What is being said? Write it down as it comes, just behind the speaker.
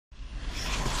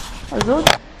Also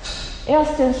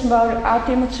erstens mal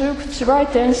Atemzug,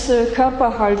 zweitens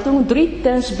Körperhaltung,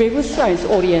 drittens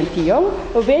Bewusstseinsorientierung.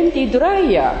 Wenn die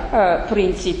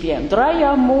Dreierprinzipien,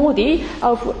 Dreiermodi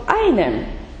auf einen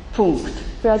Punkt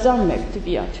versammelt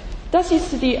wird, das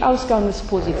ist die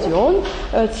Ausgangsposition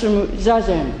zur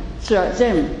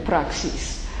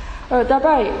Zen-Praxis.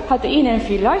 Dabei hat Ihnen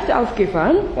vielleicht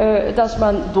aufgefallen, dass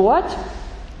man dort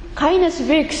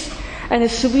keineswegs eine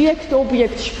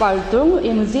Subjekt-Objekt-Spaltung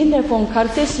im Sinne von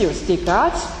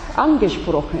Cartesius-Dekats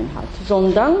angesprochen hat,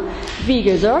 sondern, wie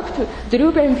gesagt,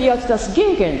 drüben wird das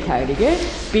Gegenteilige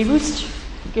bewusst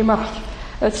gemacht.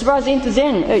 Zwar sind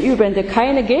Zen-Übende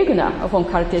keine Gegner von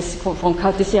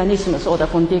Cartesianismus oder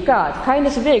von Descartes,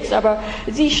 keineswegs, aber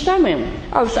sie stammen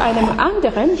aus einem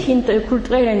anderen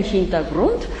kulturellen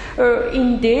Hintergrund,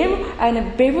 in dem eine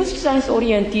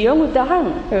Bewusstseinsorientierung daran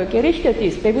gerichtet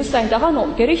ist,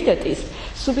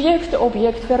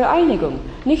 Subjekt-Objekt-Vereinigung,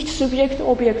 nicht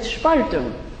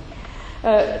Subjekt-Objekt-Spaltung.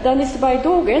 Dann ist bei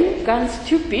Dogen ganz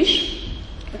typisch,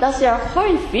 dass er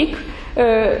häufig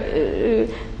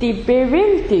die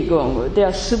Bewältigung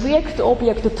der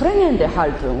Subjekt-Objekt-trennende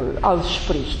Haltung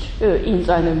ausspricht in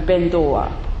seinem Bendoa.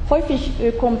 Häufig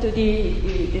kommt der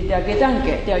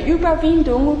Gedanke der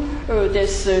Überwindung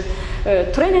des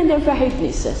trennenden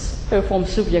Verhältnisses vom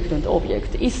Subjekt und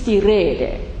Objekt ist die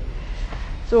Rede.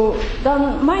 So,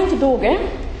 dann meint Dogen,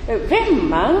 wenn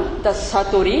man das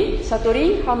Satori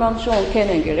haben wir schon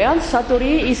kennengelernt,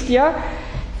 Satori ist ja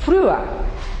früher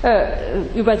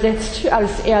übersetzt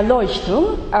als Erleuchtung,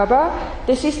 aber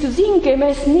das ist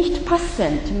sinngemäß nicht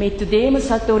passend mit dem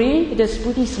Satori des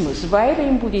Buddhismus, weil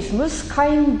im Buddhismus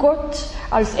kein Gott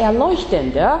als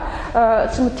Erleuchtender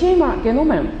zum Thema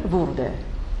genommen wurde.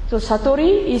 So,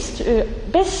 Satori ist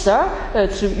besser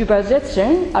zu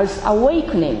übersetzen als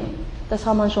Awakening. Das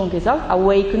haben wir schon gesagt,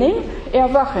 Awakening,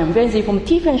 Erwachen. Wenn Sie vom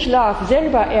tiefen Schlaf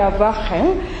selber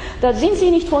erwachen, dann sind Sie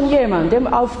nicht von jemandem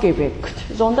aufgeweckt,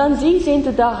 sondern Sie sind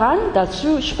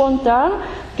dazu spontan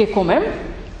gekommen,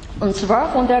 und zwar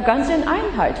von der ganzen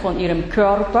Einheit, von Ihrem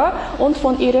Körper und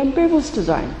von Ihrem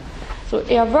Bewusstsein. So,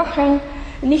 Erwachen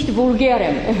nicht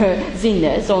vulgärem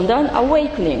Sinne, sondern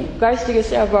Awakening,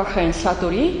 geistiges Erwachen,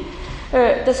 Satori.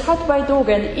 Das hat bei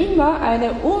Dogen immer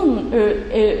eine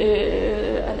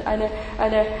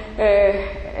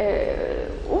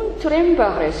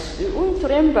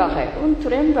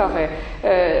untrennbare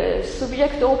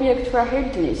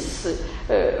Subjekt-Objekt-Verhältnis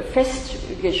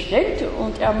festgestellt,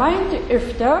 und er meint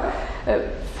öfter,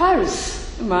 falls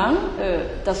man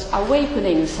das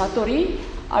Awakening Satori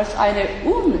als eine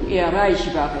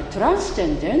unerreichbare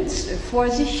Transzendenz vor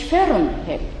sich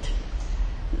fernhält.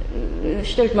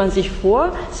 Stellt man sich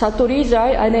vor, Satori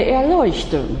sei eine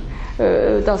Erleuchtung.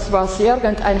 Das, was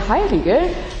irgendein Heiliger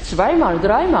zweimal,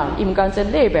 dreimal im ganzen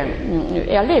Leben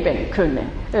erleben könne.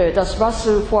 Das, was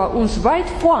vor uns weit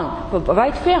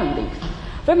fern liegt.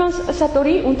 Wenn man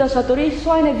unter Satori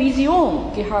so eine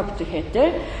Vision gehabt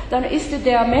hätte, dann ist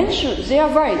der Mensch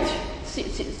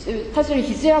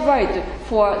tatsächlich sehr weit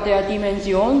vor der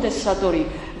Dimension des Satori,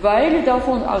 weil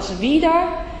davon aus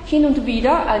hin und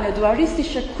wieder eine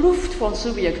dualistische Kluft von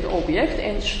Subjekt-Objekt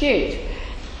entsteht.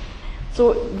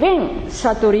 So, wenn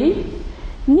Satori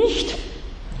nicht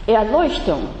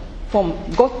Erleuchtung vom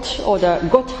Gott oder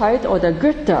Gottheit oder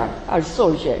Götter als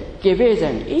solche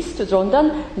gewesen ist,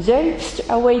 sondern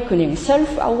Selbst-Awakening,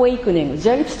 Self-Awakening,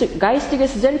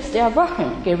 geistiges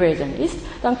Selbsterwachen gewesen ist,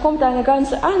 dann kommt eine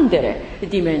ganz andere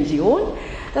Dimension.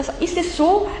 Das ist es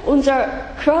so, unser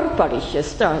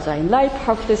körperliches Dasein,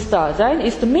 leibhaftes Dasein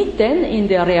ist mitten in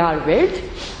der Realwelt,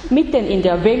 mitten in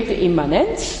der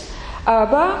Weltimmanenz,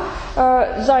 aber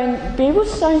seine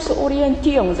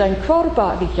Bewusstseinsorientierung, seine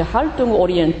körperliche Haltung,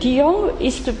 Orientierung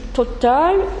ist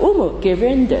total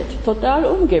umgewendet, total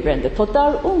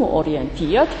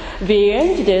umorientiert,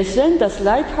 währenddessen das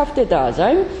leibhafte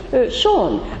Dasein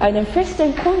schon einen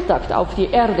festen Kontakt auf die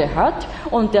Erde hat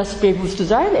und das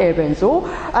Bewusstsein ebenso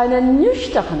eine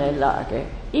nüchterne Lage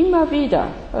immer wieder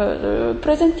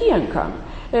präsentieren kann.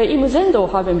 Im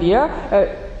Sendo haben wir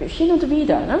hin und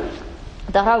wieder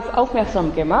darauf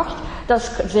aufmerksam gemacht,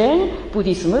 dass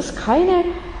Zen-Buddhismus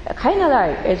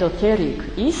keinerlei Esoterik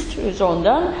ist,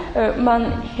 sondern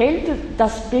man hält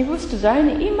das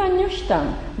Bewusstsein immer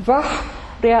nüchtern, wach,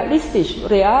 realistisch,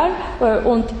 real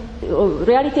und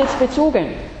realitätsbezogen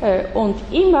und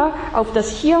immer auf das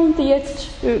Hier und Jetzt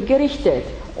gerichtet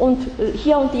und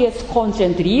hier und jetzt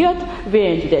konzentriert,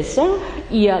 währenddessen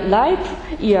ihr Leib,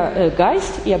 ihr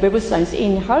Geist, ihr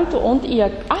Bewusstseinsinhalt und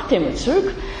ihr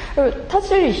Atemzug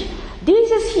tatsächlich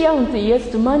dieses Hier und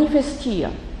Jetzt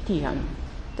manifestieren.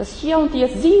 Das Hier und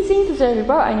Jetzt, Sie sind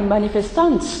selber eine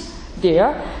Manifestanz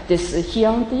der des Hier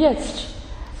und Jetzt.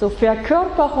 So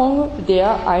Verkörperung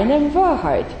der einen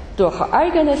Wahrheit durch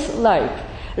eigenes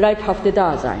leibhafte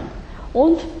Dasein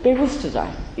und Bewusstsein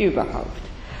überhaupt.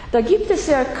 Da gibt es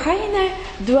ja keine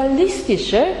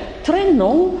dualistische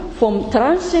Trennung von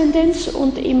Transzendenz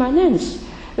und Immanenz,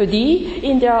 die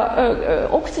in der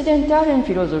okzidentalen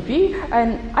Philosophie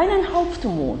einen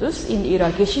Hauptmodus in ihrer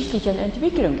geschichtlichen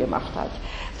Entwicklung gemacht hat.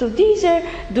 So diese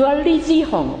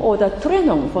Dualisierung oder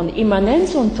Trennung von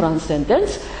Immanenz und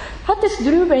Transzendenz hat es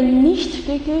drüben nicht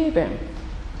gegeben.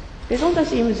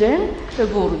 Besonders im Zen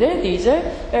wurde diese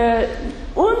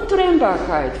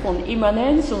Untrennbarkeit von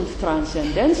Immanenz und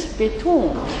Transzendenz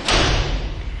betont.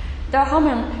 Da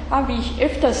habe ich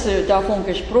öfters davon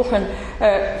gesprochen,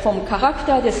 vom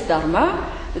Charakter des Dharma.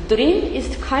 Drin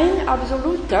ist kein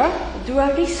absoluter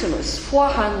Dualismus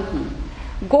vorhanden.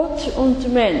 Gott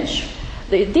und Mensch.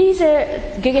 Diese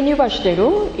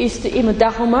Gegenüberstellung ist im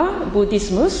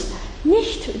Dharma-Buddhismus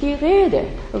nicht die Rede,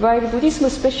 weil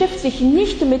Buddhismus beschäftigt sich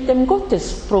nicht mit dem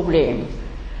Gottesproblem.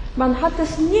 Man hat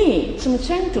es nie zum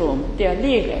Zentrum der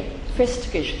Lehre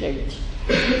festgestellt.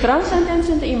 Transzendenz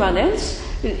und Immanenz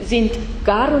sind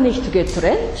gar nicht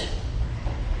getrennt.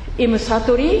 Im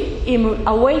Satori, im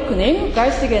Awakening,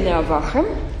 geistigen Erwachen,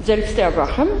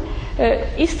 Selbsterwachen,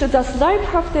 ist das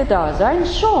leibhafte Dasein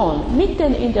schon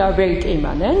mitten in der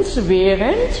Weltimmanenz,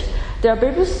 während der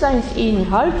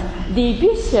Bewusstseinsinhalt die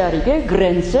bisherige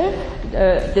Grenze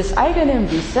des eigenen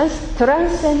Wissens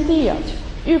transzendiert,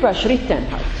 überschritten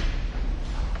hat.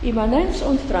 Immanenz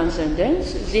und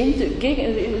Transzendenz sind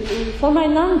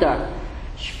voneinander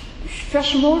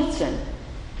verschmolzen.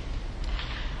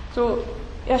 So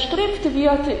erstrebt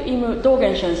wird im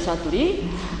Dogenschen Satori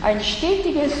ein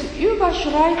stetiges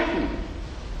Überschreiten,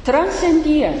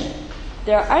 Transzendieren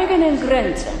der eigenen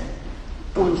Grenzen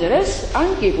unseres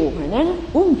angeborenen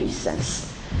Unwissens.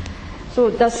 So,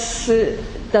 dass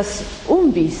das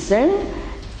Unwissen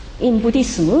im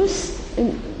Buddhismus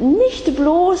nicht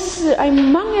bloß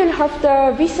ein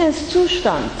mangelhafter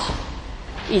Wissenszustand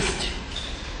ist.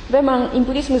 Wenn man im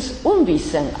Buddhismus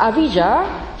Unwissen, Avijja,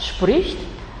 spricht,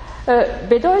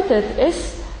 bedeutet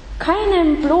es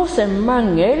keinen bloßen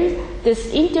Mangel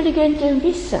des intelligenten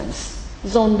Wissens,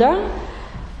 sondern,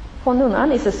 von nun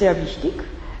an ist es sehr wichtig,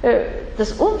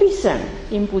 das Unwissen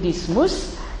im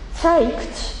Buddhismus zeigt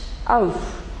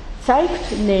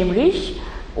nämlich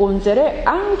unsere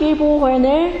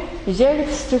angeborene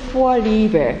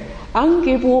Selbstvorliebe,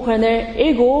 angeborene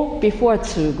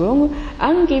Ego-Bevorzugung,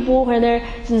 angeborene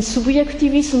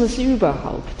Subjektivismus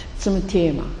überhaupt zum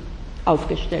Thema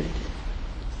aufgestellt.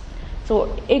 So,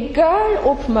 egal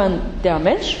ob der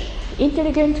Mensch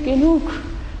intelligent genug,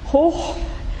 hoch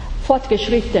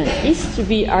fortgeschritten ist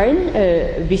wie ein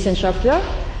Wissenschaftler,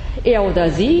 er oder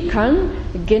sie kann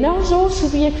genauso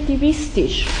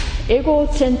subjektivistisch,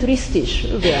 egozentristisch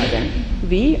werden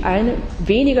wie ein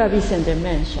weniger wissender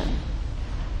Mensch.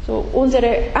 So,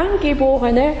 unsere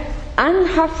angeborene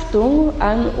Anhaftung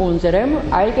an unserem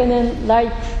eigenen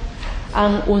Leib,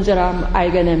 an unserem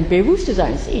eigenen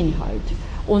Bewusstseinsinhalt,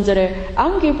 unsere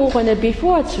angeborene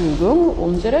Bevorzugung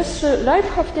unseres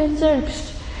leibhaften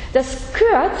Selbst, das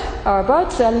gehört aber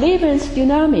zur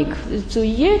Lebensdynamik, zu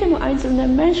jedem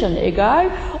einzelnen Menschen, egal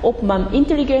ob man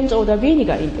intelligent oder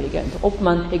weniger intelligent,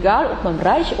 egal ob man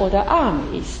reich oder arm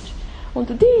ist. Und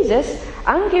dieses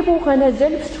angeborene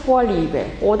Selbstvorliebe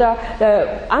oder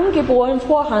angeboren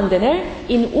vorhandene,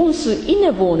 uns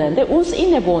innewohnende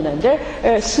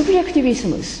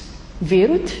Subjektivismus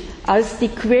wird als die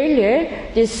Quelle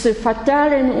des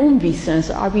fatalen Unwissens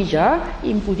Avijja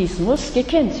im Buddhismus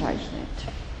gekennzeichnet.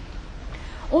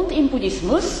 Und im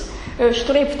Buddhismus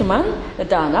strebt man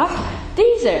danach,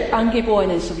 diesen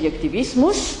angeborenen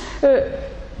Subjektivismus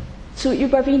zu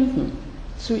überwinden,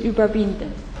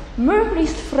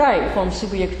 möglichst frei vom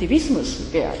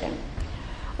Subjektivismus werden.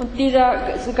 Und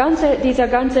dieser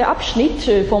ganze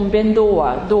Abschnitt vom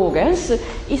Bendoa Dogens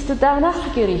ist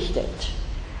danach gerichtet.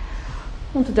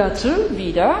 Und dazu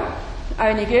wieder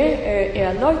einige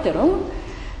Erläuterungen.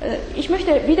 Ich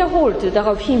möchte wiederholt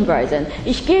darauf hinweisen,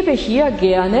 ich gebe hier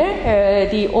gerne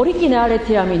die originale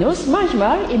Terminus,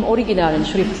 manchmal im originalen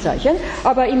Schriftzeichen,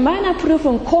 aber in meiner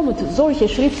Prüfung kommt solche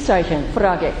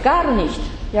Schriftzeichenfrage gar nicht.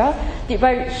 Ja?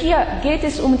 Weil hier geht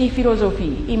es um die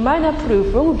Philosophie. In meiner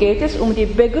Prüfung geht es um die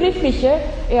begriffliche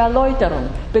Erläuterung,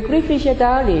 begriffliche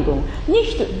Darlegung,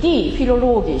 nicht die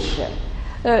philologische.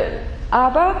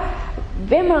 Aber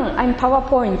wenn man eine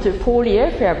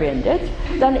PowerPoint-Folie verwendet,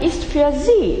 dann ist für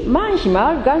Sie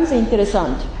manchmal ganz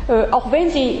interessant, auch wenn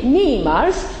Sie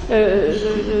niemals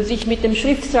sich mit dem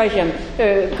Schriftzeichen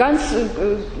ganz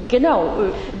genau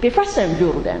befassen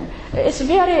würden. Es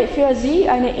wäre für Sie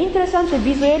eine interessante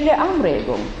visuelle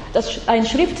Anregung. Ein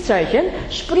Schriftzeichen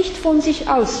spricht von sich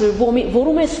aus,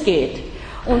 worum es geht.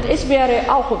 Und es wäre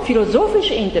auch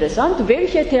philosophisch interessant,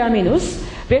 welche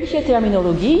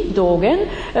Terminologie Dogen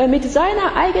mit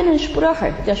seiner eigenen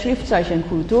Sprache der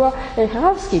Schriftzeichenkultur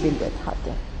herausgebildet hatte.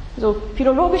 So,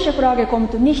 philologische Frage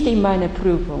kommt nicht in meine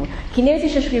Prüfung.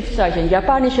 Chinesische Schriftzeichen,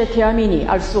 japanische Termini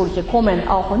als solche kommen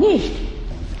auch nicht.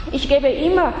 Ich gebe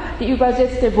immer die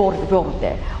übersetzte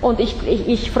Worte und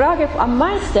ich frage am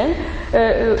meisten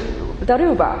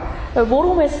darüber,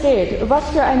 worum es geht, was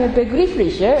für eine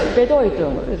begriffliche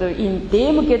Bedeutung in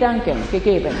dem Gedanken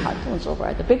gegeben hat und so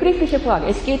weiter. Begriffliche Frage.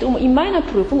 Es geht in meiner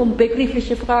Prüfung um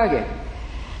begriffliche Frage.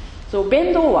 So,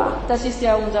 Bendowa, das ist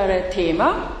ja unser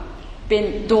Thema.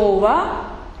 Bendowa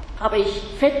habe ich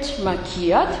fett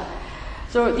markiert.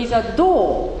 So, dieser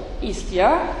Do ist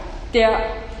ja der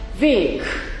Weg.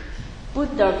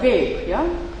 Buddha-Weg, ja,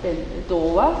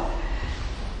 Bendowa.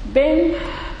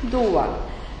 Bendowa.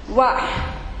 Wa,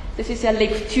 das ist ja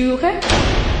Lektüre.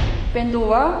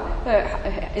 Bendowa,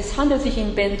 es handelt sich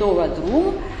in Bendowa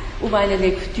drum, um eine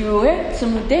Lektüre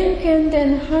zum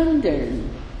denkenden Handeln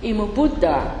im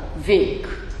Buddha-Weg.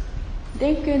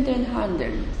 Denkenden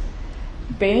Handeln.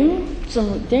 Ben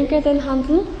zum denkenden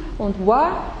Handeln und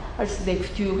Wa als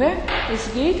Lektüre.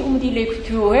 Es geht um die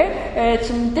Lektüre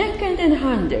zum denkenden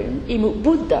Handeln im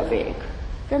Buddha-Weg.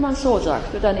 Wenn man so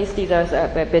sagt, dann ist diese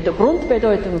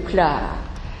Grundbedeutung klar.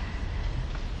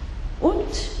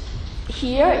 Und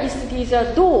hier ist dieser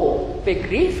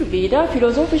Do-Begriff wieder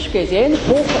philosophisch gesehen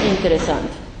hochinteressant.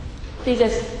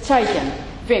 Dieses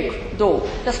Zeichen, Weg, Do,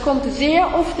 das kommt sehr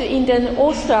oft in den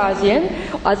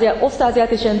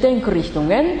ostasiatischen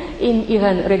Denkrichtungen, in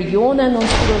ihren Religionen und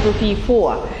Philosophie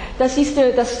vor. Das ist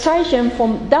das Zeichen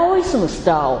vom Daoismus,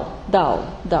 Dao,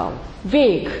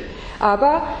 Weg.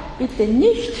 Aber bitte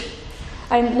nicht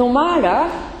ein normaler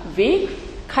Weg,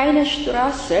 keine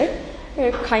Straße,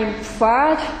 kein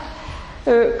Pfad,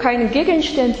 kein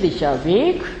gegenständlicher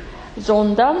Weg,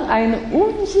 sondern eine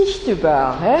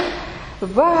unsichtbare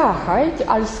Wahrheit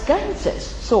als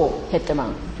Ganzes. So hätte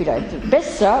man vielleicht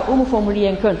besser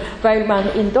umformulieren können, weil man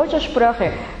in deutscher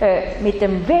Sprache mit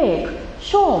dem Weg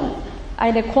schon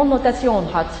eine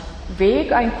Konnotation hat.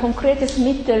 Weg, ein konkretes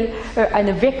Mittel,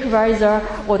 eine Wegweiser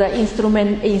oder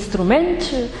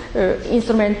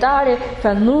instrumentale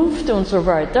Vernunft und so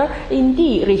weiter. In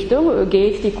die Richtung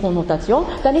geht die Konnotation,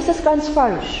 dann ist das ganz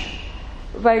falsch.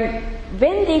 Weil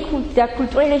wenn der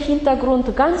kulturelle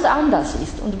Hintergrund ganz anders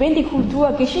ist und wenn die Kultur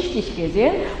geschichtlich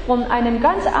gesehen von einem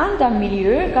ganz anderen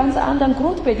Milieu, ganz anderen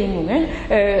Grundbedingungen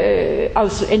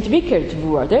aus entwickelt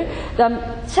wurde, dann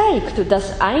zeigt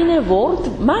das eine Wort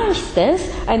meistens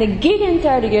einen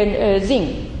gegenteiligen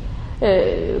Sinn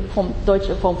von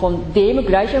dem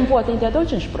gleichen Wort in der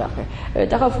deutschen Sprache.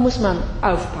 Darauf muss man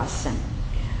aufpassen.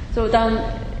 So, da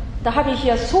habe ich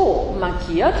ja so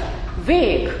markiert,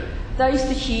 Weg. Da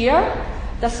ist hier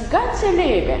das ganze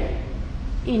Leben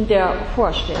in der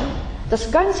Vorstellung, das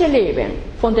ganze Leben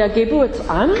von der Geburt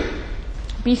an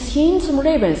bis hin zum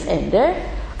Lebensende.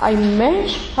 Ein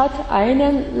Mensch hat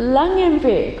einen langen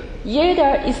Weg.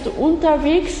 Jeder ist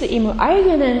unterwegs im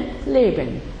eigenen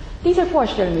Leben. Diese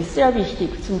Vorstellung ist sehr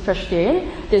wichtig zum Verstehen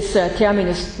des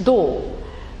Terminus Do,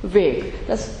 Weg.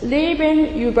 Das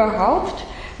Leben überhaupt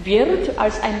wird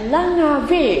als ein langer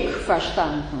Weg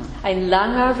verstanden. Ein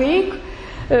langer Weg,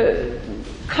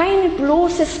 kein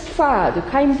bloßes Pfad,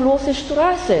 keine bloße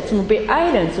Straße zum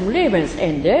Beeilen, zum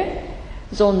Lebensende,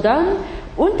 sondern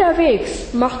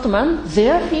unterwegs macht man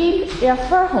sehr viel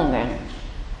Erfahrungen.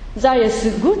 Sei es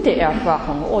gute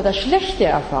Erfahrung oder schlechte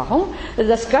Erfahrung,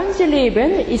 das ganze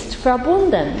Leben ist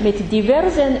verbunden mit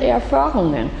diversen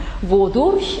Erfahrungen,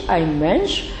 wodurch ein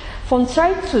Mensch von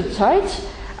Zeit zu Zeit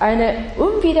eine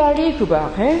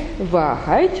unwiderlegbare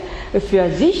Wahrheit für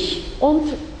sich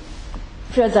und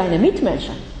für seine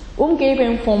Mitmenschen,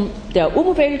 umgeben von der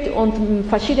Umwelt und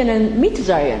verschiedenen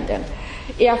Mitseienden,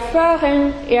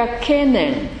 erfahren,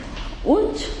 erkennen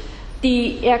und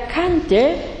die erkannte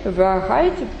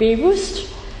Wahrheit bewusst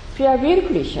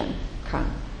verwirklichen kann.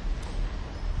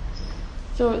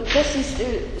 So, das ist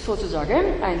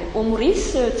sozusagen ein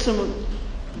Umriss zum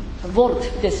Wort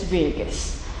des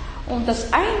Weges. Und das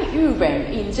Einüben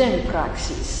in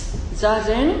Zen-Praxis,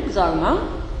 Zazen, sagt man,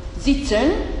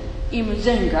 Sitzen im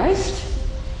Zen-Geist,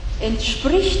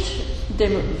 entspricht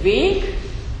dem Weg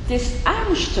des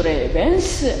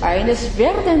Anstrebens eines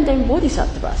werdenden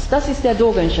Bodhisattvas. Das ist der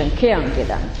Dogenschen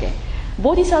Kerngedanke.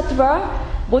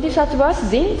 Bodhisattvas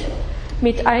sind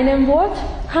mit einem Wort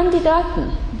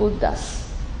Kandidaten Buddhas.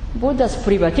 Buddhas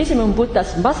Privatismus,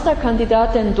 Buddhas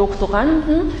Masterkandidaten,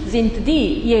 Doktoranden sind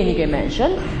diejenigen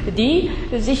Menschen, die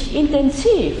sich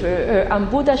intensiv an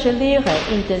buddhische Lehre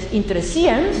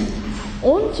interessieren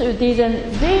und diesen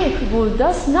Weg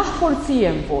Buddhas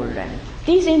nachvollziehen wollen.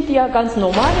 Die sind ja ganz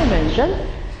normale Menschen,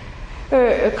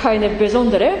 keine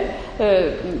besondere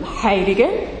Heiligen,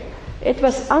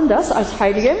 etwas anders als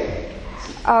Heiligen,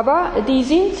 aber die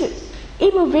sind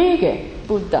im Wege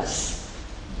Buddhas.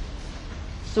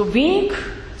 So Weg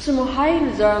zum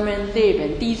heilsamen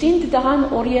Leben. Die sind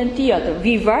daran orientiert.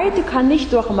 Wie weit kann ich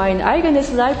durch mein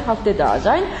eigenes leibhaftes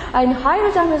Dasein ein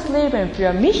heilsames Leben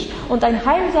für mich und ein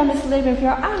heilsames Leben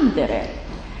für andere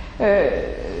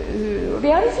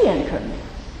realisieren können.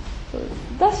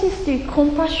 Das ist die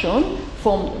Compassion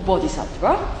vom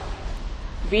Bodhisattva.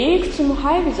 Weg zum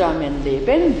heilsamen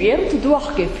Leben wird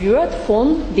durchgeführt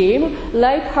von dem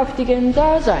leibhaftigen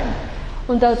Dasein.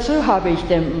 Und dazu habe ich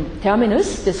den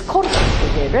Terminus des Korpus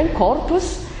gegeben.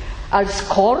 Korpus als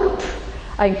Korb,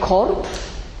 ein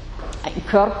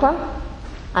Körper,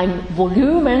 ein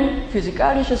Volumen,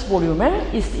 physikalisches Volumen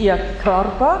ist ihr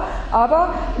Körper,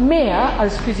 aber mehr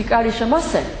als physikalische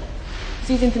Masse.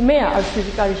 Sie sind mehr als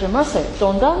physikalische Masse,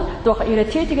 sondern durch ihr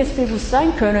tätiges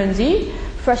Bewusstsein können sie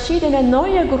verschiedene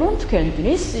neue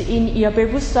Grundkenntnisse in ihr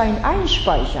Bewusstsein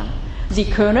einspeichern. Sie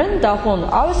können davon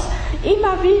aus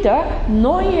immer wieder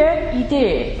neue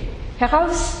Ideen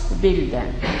herausbilden.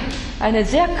 Ein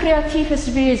sehr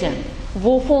kreatives Wesen,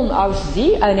 wovon aus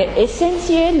sie eine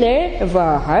essentielle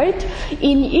Wahrheit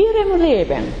in ihrem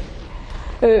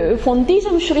Leben von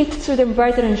diesem Schritt zu dem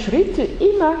weiteren Schritt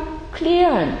immer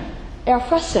klären,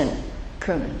 erfassen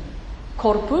können.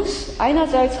 Korpus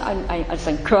einerseits als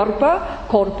ein Körper,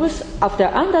 Korpus auf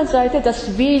der anderen Seite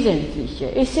das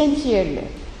Wesentliche, Essentielle.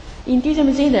 In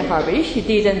diesem Sinne habe ich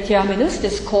diesen Terminus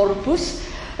des Korpus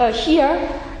hier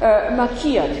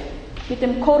markiert. Mit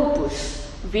dem Korpus,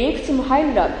 Weg zum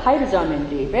heilsamen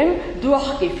Leben,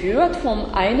 durchgeführt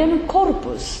von einem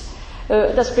Korpus.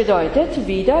 Das bedeutet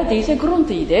wieder diese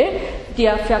Grundidee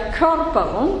der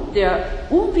Verkörperung der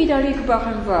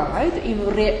unwiderlegbaren Wahrheit im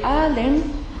realen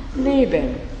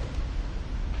Leben.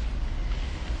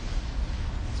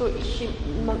 So,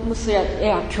 man muss ja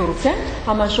eher kürzen,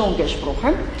 haben wir schon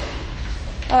gesprochen.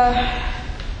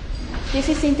 Das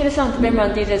ist interessant, wenn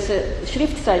man dieses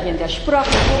Schriftzeichen der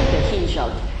Sprachworte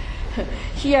hinschaut.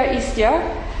 Hier ist ja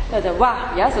der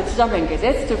Wa, ja, so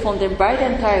zusammengesetzt von den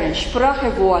beiden Teilen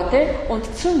Sprache, Worte und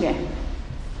Zunge.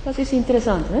 Das ist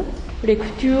interessant, ne?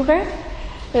 Lektüre,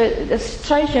 das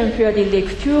Zeichen für die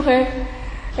Lektüre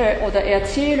oder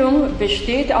Erzählung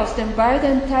besteht aus den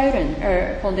beiden Teilen,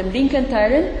 von dem linken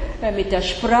Teil mit der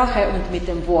Sprache und mit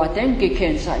den Worten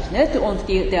gekennzeichnet und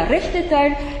der rechte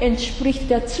Teil entspricht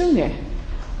der Zunge.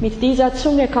 Mit dieser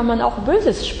Zunge kann man auch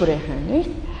Böses sprechen, nicht?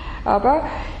 Aber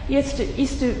jetzt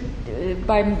ist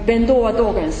beim Bendoa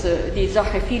Dogens die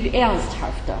Sache viel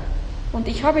ernsthafter. Und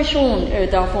ich habe schon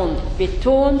davon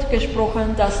betont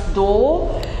gesprochen, dass Do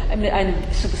ein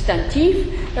Substantiv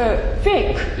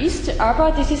Weg ist,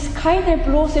 aber das ist keine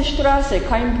bloße Straße,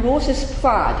 kein bloßes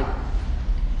Pfad.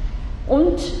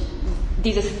 Und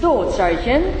dieses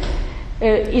Do-Zeichen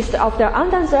ist auf der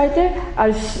anderen Seite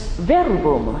als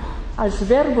Verbum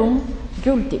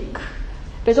gültig.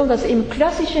 Besonders im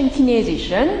klassischen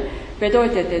Chinesischen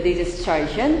bedeutete dieses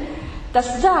Zeichen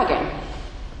das Sagen,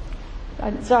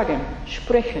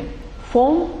 Sprechen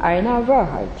von einer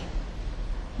Wahrheit.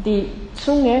 Die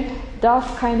Zunge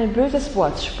darf kein böses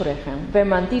Wort sprechen, wenn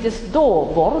man dieses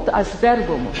Do-Wort als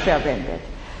Verbum verwendet.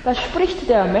 Da spricht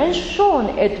der Mensch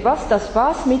schon etwas, das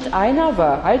was mit einer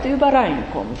Wahrheit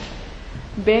übereinkommt.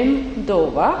 Ben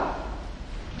Dowa.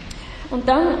 Und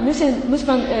dann muss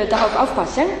man darauf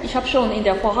aufpassen. Ich habe schon in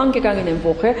der vorangegangenen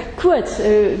Woche kurz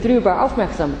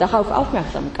darauf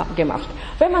aufmerksam gemacht.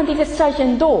 Wenn man dieses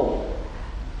Zeichen Do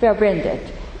verwendet,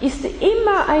 ist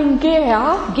immer ein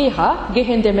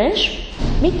gehender Mensch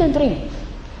mittendrin.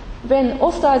 Wenn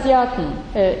Ostasiaten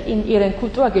in ihrer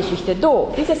Kulturgeschichte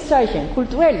dieses Zeichen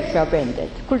kulturell verwendet,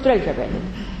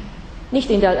 nicht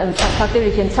in der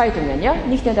tagtäglichen Zeitungen, ja,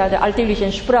 nicht in der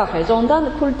alltäglichen Sprache,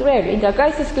 sondern kulturell in der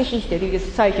Geistesgeschichte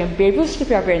dieses Zeichen bewusst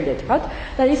verwendet hat,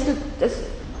 dann ist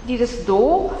dieses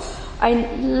Do ein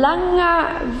langer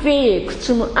Weg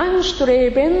zum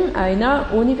Anstreben einer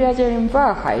universellen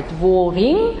Wahrheit,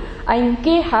 worin ein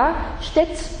Geha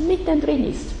stets mittendrin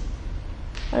ist.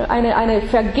 eine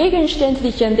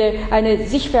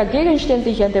sich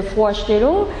vergegenständlichende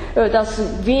Vorstellung, dass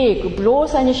Weg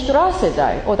bloß eine Straße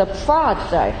sei oder Pfad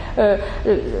sei.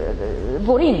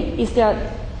 Worin ist der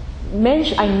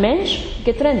Mensch, ein Mensch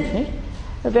getrennt, nicht?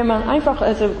 Wenn man einfach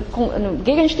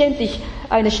gegenständlich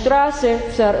eine Straße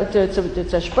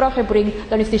zur Sprache bringt,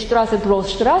 dann ist die Straße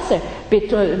bloß Straße,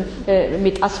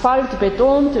 mit Asphalt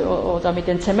betont oder mit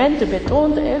dem Zement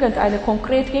betont, irgendeine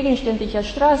konkret gegenständliche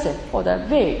Straße oder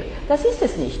Weg. Das ist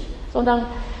es nicht, sondern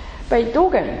bei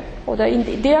Dogen oder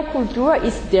in der Kultur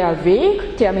ist der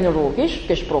Weg, terminologisch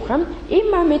gesprochen,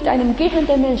 immer mit einem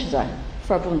gehenden Menschsein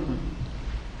verbunden.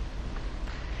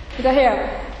 Daher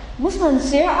muss man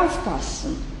sehr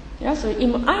aufpassen. Ja, so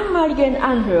im einmaligen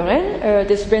Anhören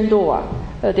des Bendoa,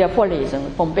 der Vorlesung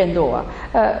vom Bendoa,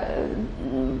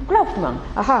 glaubt man,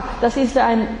 aha, das ist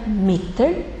ein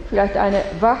Mittel, vielleicht ein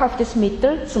wahrhaftes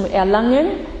Mittel zum Erlangen,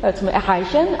 zum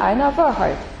Erreichen einer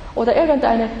Wahrheit. Oder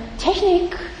irgendeine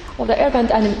Technik oder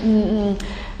irgendeine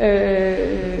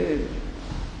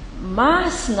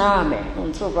Maßnahme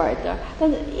und so weiter.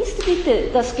 Dann ist bitte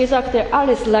das Gesagte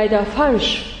alles leider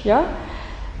falsch. Ja?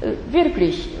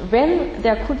 Wirklich, wenn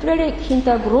der kulturelle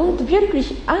Hintergrund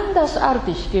wirklich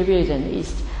andersartig gewesen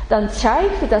ist, dann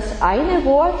zeigt das eine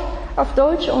Wort auf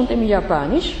Deutsch und im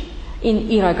Japanisch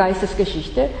in ihrer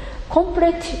Geistesgeschichte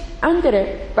komplett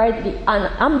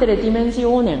andere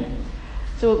Dimensionen.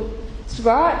 So,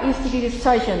 zwar ist dieses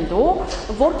Zeichen do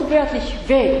wortwörtlich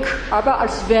Weg, aber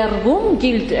als Verbum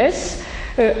gilt es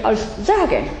als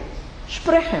Sagen,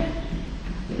 Sprechen,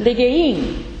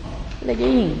 Legein.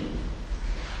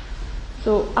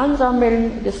 So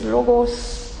Ansammeln des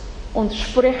Logos und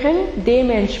Sprechen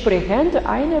dementsprechend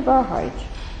eine Wahrheit.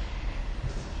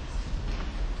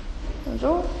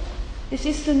 Also, es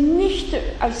ist nicht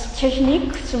als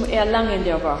Technik zum Erlangen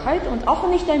der Wahrheit und auch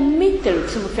nicht ein Mittel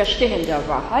zum Verstehen der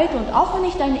Wahrheit und auch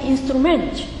nicht ein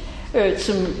Instrument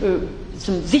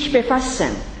zum sich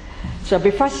befassen, zur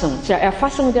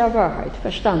Erfassung der Wahrheit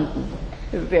verstanden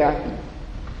werden.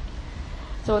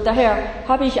 So, daher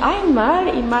habe ich einmal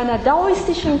in meiner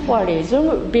daoistischen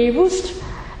Vorlesung bewusst,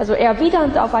 also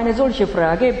erwidernd auf eine solche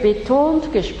Frage,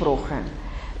 betont gesprochen.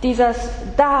 Dieses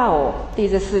Dao,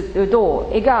 dieses Do,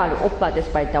 egal ob man das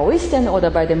bei Daoisten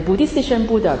oder bei dem buddhistischen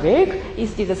Buddha-Weg,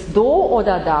 ist dieses Do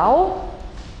oder Dao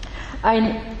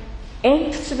ein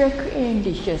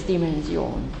endzweckähnliches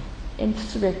Dimension.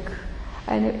 Endzweck,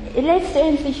 ein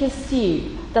letztendliches Ziel,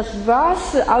 das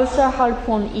was außerhalb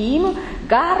von ihm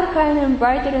gar keinen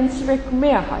weiteren Zweck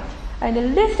mehr hat. Eine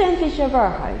letztendliche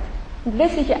Wahrheit. Und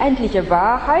letztliche endliche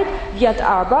Wahrheit wird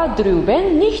aber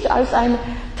drüben nicht als ein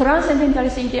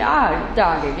transzendentales Ideal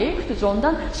dargelegt,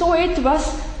 sondern so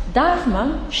etwas darf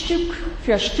man Stück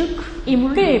für Stück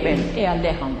im Leben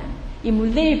erlernen,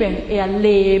 im Leben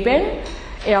erleben,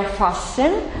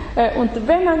 erfassen. Und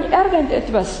wenn man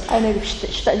irgendetwas,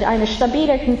 eine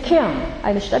stabile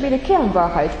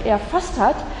Kernwahrheit erfasst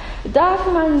hat,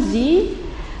 darf man sie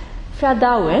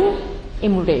verdauen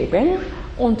im Leben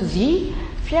und sie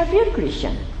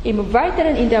verwirklichen in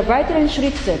der weiteren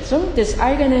Schrittsetzung des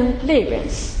eigenen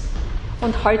Lebens.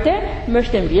 Und heute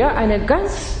möchten wir einen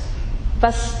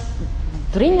was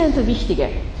dringend wichtige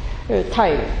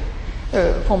Teil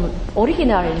vom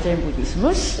originalen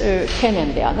Zen-Buddhismus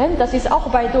kennenlernen. Das ist auch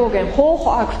bei Dogen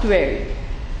hochaktuell.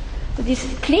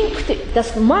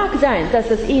 Das mag sein,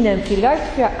 dass es Ihnen vielleicht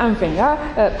für Anfänger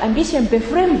ein bisschen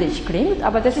befremdlich klingt,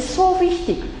 aber das ist so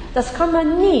wichtig. Das kann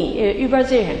man nie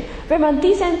übersehen. Wenn man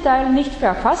diesen Teil nicht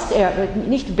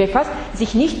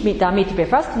sich nicht damit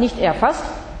befasst, nicht erfasst,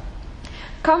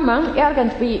 kann man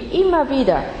irgendwie immer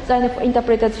wieder seine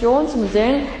Interpretation zum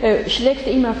Zen schlägt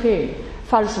immer fehl,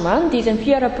 falls man diesen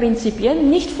Viererprinzipien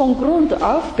nicht von Grund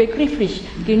auf begrifflich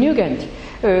genügend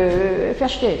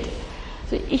versteht.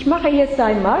 Ich mache jetzt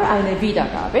einmal eine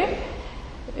Wiedergabe.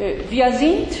 Wir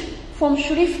sind vom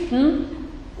Schriften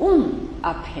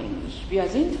unabhängig. Wir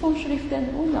sind von Schriften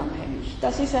unabhängig.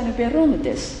 Das ist ein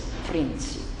berühmtes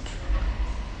Prinzip.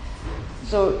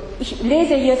 So, ich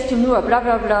lese jetzt nur bla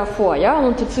bla bla vor, ja,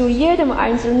 und zu jedem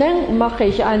Einzelnen mache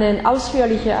ich eine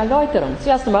ausführliche Erläuterung.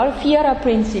 Zuerst einmal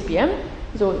Viererprinzipien,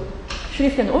 so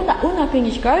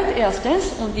Schriftenunabhängigkeit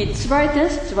erstens und die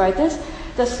zweitens,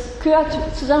 das gehört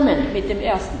zusammen mit dem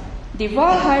ersten. Die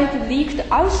Wahrheit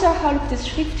liegt außerhalb des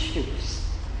Schriftstücks.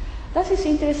 Das ist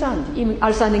interessant,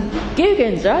 als einen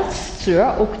Gegensatz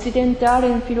zur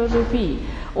okzidentalen Philosophie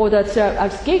oder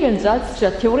als Gegensatz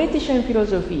zur theoretischen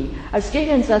Philosophie, als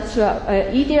Gegensatz zur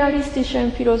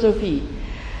idealistischen Philosophie.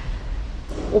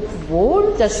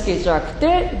 Obwohl das Gesagte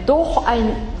doch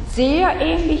ein sehr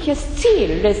ähnliches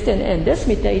Ziel letzten Endes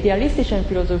mit der idealistischen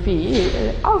Philosophie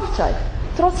aufzeigt.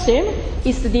 trotzdem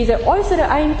ist diese äußere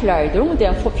Einkleidung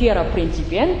der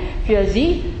Viererprinzipien für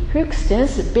sie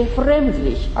höchstens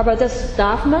befremdlich. Aber das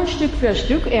darf man Stück für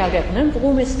Stück erlernen,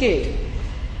 worum es geht.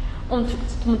 Und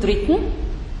zum Dritten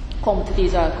kommt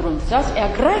dieser Grundsatz: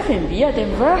 ergreifen wir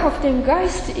den wahrhaften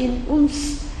Geist in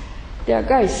uns. Der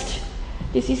Geist,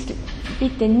 das ist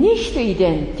bitte nicht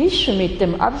identisch mit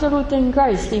dem absoluten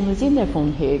Geist im Sinne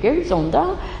von Hegel,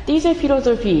 sondern diese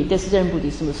Philosophie des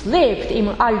Zen-Buddhismus lebt im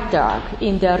Alltag,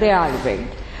 in der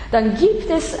Realwelt. Dann gibt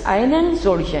es einen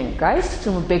solchen Geist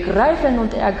zum Begreifen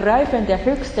und Ergreifen der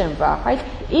höchsten Wahrheit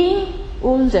in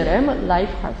unserem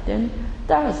leibhaften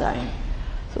Dasein.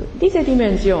 So, diese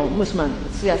Dimension muss man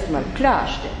zuerst mal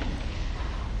klarstellen.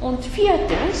 Und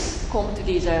viertens kommt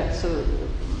dieser so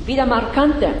wieder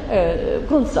markante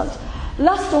Grundsatz: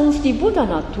 lasst uns die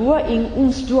Buddha-Natur in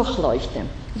uns durchleuchten.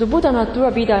 Also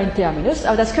Buddha-Natur wieder ein Terminus,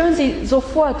 aber das können Sie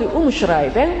sofort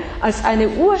umschreiben als eine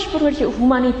ursprüngliche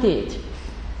Humanität.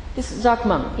 Das sagt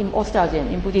man im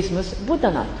Ostasien, im Buddhismus,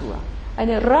 Buddha-Natur.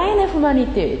 Eine reine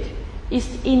Humanität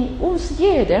ist in uns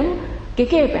jedem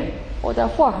gegeben oder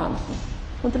vorhanden.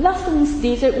 Und lasst uns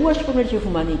diese ursprüngliche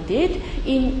Humanität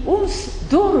in uns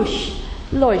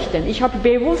durchleuchten. Ich habe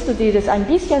bewusst dieses ein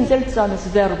bisschen seltsames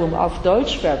Verbum auf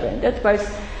Deutsch verwendet, weil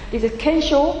dieses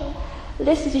Kensho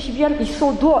lässt sich wirklich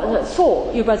so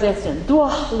übersetzen,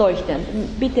 durchleuchten.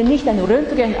 Bitte nicht eine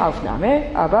Röntgenaufnahme,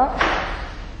 aber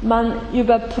man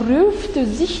überprüft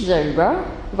sich selber,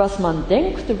 was man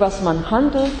denkt, was man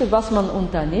handelt, was man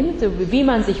unternimmt, wie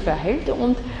man sich verhält,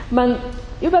 und man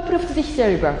überprüft sich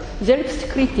selber,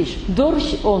 selbstkritisch,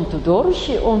 durch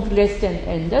und letzten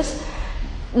Endes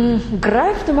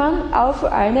greift man auf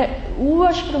eine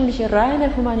ursprüngliche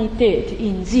reine Humanität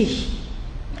in sich.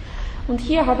 Und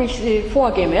hier habe ich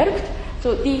vorgemerkt,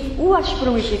 so die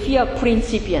ursprünglichen 4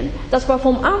 Prinzipien, das war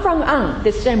vom Anfang an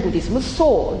des Zen-Buddhismus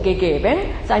so gegeben,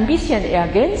 ist ein bisschen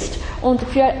ergänzt, und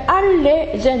für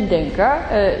alle Zen-Denker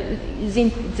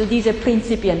sind diese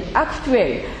Prinzipien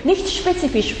aktuell, nicht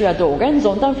spezifisch für Dogen,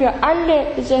 sondern für alle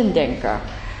Zen-Denker.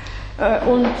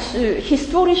 Und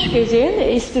historisch gesehen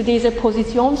ist diese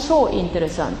Position so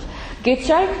interessant.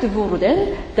 Gezeigt wurde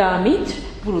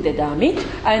damit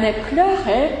eine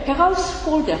klare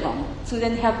Herausforderung zu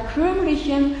den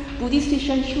herkömmlichen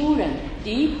buddhistischen Schulen,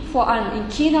 die vor allem in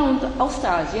China und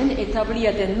Ostasien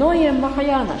etablierte neue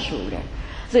Mahayana-Schule.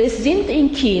 Also es sind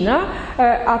in China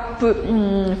ab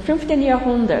 5.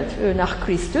 Jahrhundert nach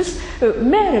Christus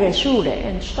mehrere Schulen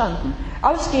entstanden.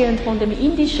 Ausgehend von dem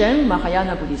indischen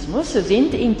Mahayana-Buddhismus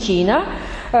sind in China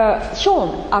schon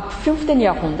ab 5.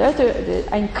 Jahrhundert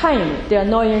ein Keim der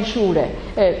neuen Schule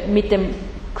mit dem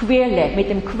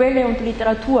Quelle und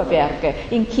Literaturwerke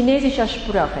in chinesischer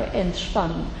Sprache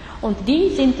entstanden. Und die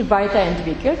sind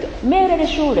weiterentwickelt. Mehrere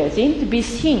Schulen sind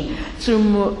bis hin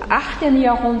zum 8.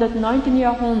 Jahrhundert, 9.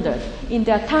 Jahrhundert in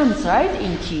der Tanzeit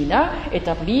in China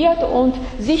etabliert und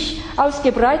sich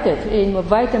ausgebreitet im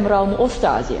weiten Raum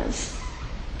Ostasiens.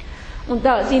 Und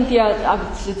da sind ja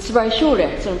 2 Schulen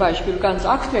zum Beispiel ganz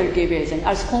aktuell gewesen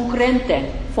als Konkurrenten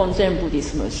von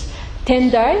Zen-Buddhismus.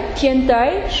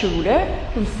 Tiantai-Schule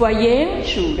und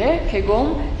Huayan-Schule,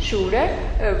 Kegon-Schule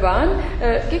waren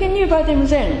gegenüber dem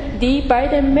Zen die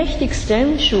beiden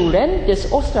mächtigsten Schulen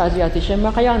des ostasiatischen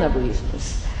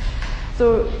Mahayana-Buddhismus.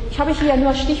 So, ich habe hier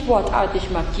nur stichwortartig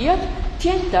markiert.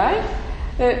 Tiantai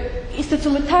ist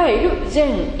zum Teil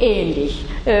Zen ähnlich.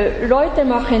 Leute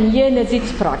machen jene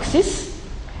Sitzpraxis.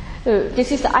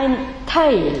 Das ist ein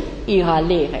Teil ihrer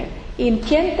Lehre. Im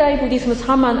Tiantai-Buddhismus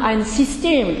hat man ein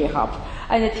System gehabt,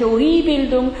 eine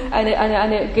Theoriebildung,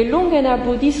 eine gelungener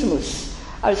Buddhismus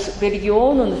als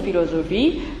Religion und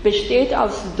Philosophie besteht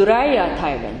aus 3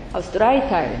 Teilen.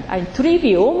 Ein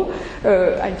Trivium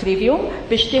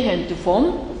bestehend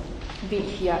von, wie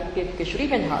ich hier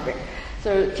geschrieben habe, so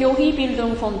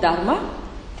Theoriebildung von Dharma,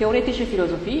 theoretische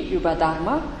Philosophie über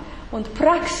Dharma, und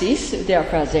Praxis der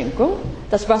Versenkung,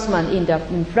 das was man im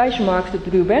Fleischmarkt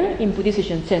drüben im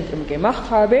buddhistischen Zentrum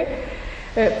gemacht habe,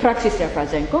 Praxis der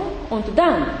Versenkung, und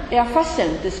dann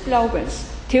Erfassen des Glaubens,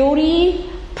 Theorie,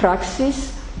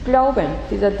 Praxis, Glauben,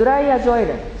 diese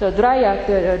Dreiersäule, so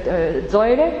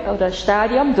Säule oder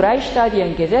Stadium, 3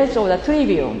 Stadiengesetz oder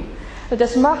Trivium.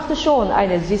 Das macht schon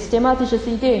ein systematisches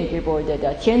Ideengebäude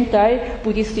der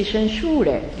Tiantai-buddhistischen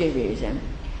Schule gewesen.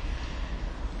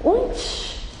 Und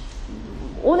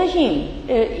ohnehin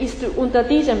ist unter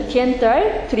diesem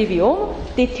Tiantai-Trivium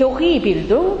die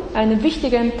Theoriebildung einen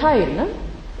wichtigen Teil. Ne?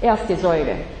 Erste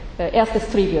Säule,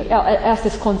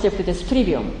 erstes Konzept des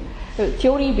Trivium.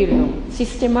 Theoriebildung,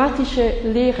 systematische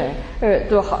Lehre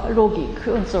durch Logik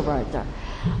und so weiter.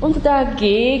 Und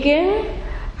dagegen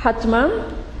hat man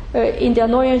in der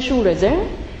neuen Schule sehen,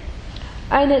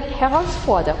 eine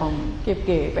Herausforderung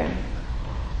gegeben.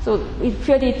 So,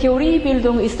 für die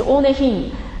Theoriebildung ist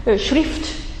ohnehin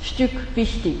Schriftstück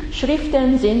wichtig.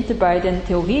 Schriften sind bei den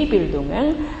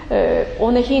Theoriebildungen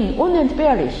ohnehin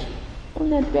unentbehrlich.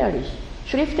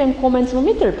 Schriften kommen zum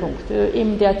Mittelpunkt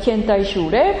in der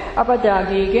Tiantai-Schule, aber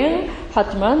dagegen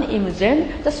hat man im Zen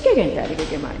das Gegenteilige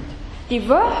gemeint. Die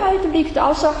Wahrheit liegt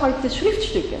außerhalb des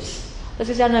Schriftstückes. Das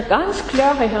ist eine ganz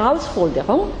klare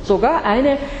Herausforderung, sogar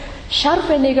eine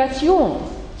scharfe Negation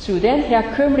zu den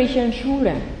herkömmlichen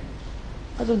Schulen.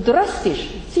 Also drastisch,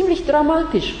 ziemlich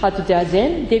dramatisch hat der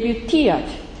Zen debütiert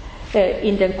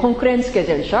in der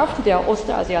Konkurrenzgesellschaft der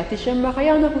ostasiatischen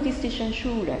Mahayana-buddhistischen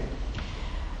Schule.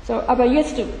 So, aber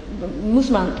jetzt muss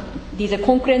man diese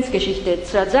Konkurrenzgeschichte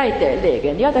zur Seite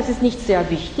legen. Ja, das ist nicht sehr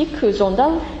wichtig,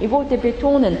 sondern ich wollte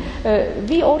betonen,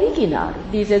 wie original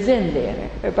diese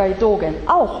Zen-Lehre bei Dogen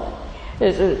auch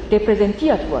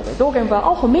repräsentiert wurde. Dogen war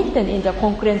auch mitten in der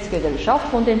Konkurrenzgesellschaft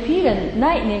von den vielen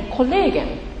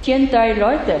Kollegen,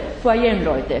 Tiantai-Leute,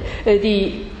 Huayan-Leute,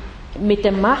 die mit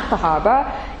dem Machthaber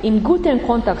in guten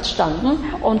Kontakt standen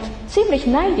und ziemlich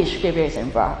neidisch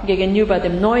gewesen war gegenüber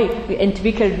dem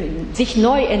sich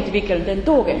neu entwickelnden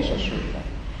Dogenschen Schule.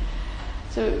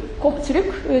 So, kommt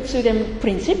zurück zu dem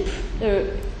Prinzip.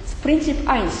 Prinzip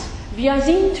 1. Wir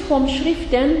sind vom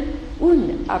Schriften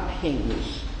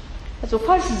unabhängig. Also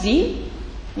falls Sie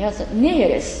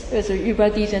Näheres über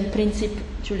diesen Prinzip,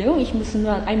 Entschuldigung, ich muss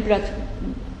nur ein Blatt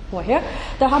vorher,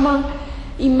 da haben wir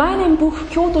in meinem Buch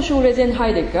Kyoto-Schule Zen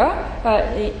Heidegger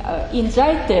in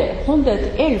Seite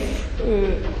 111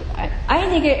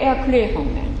 einige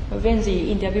Erklärungen, wenn Sie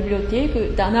in der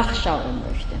Bibliothek danach schauen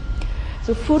möchten.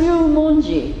 So Furyu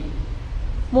Monji,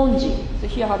 also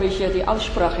hier habe ich die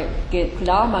Aussprache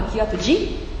klar markiert, Ji,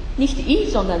 nicht I,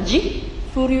 sondern Ji,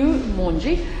 Furyu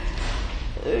Monji.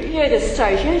 Jedes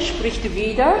Zeichen spricht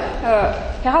wieder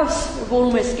heraus,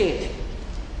 worum es geht.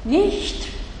 Nicht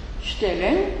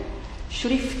stellen,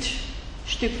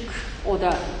 Schriftstück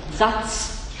oder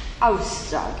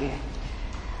Satzaussage.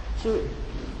 So,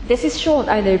 das ist schon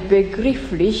eine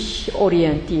begrifflich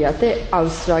orientierte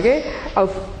Aussage, auf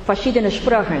verschiedene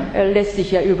Sprachen lässt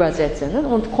sich ja übersetzen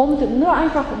und kommt nur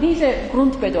einfach diese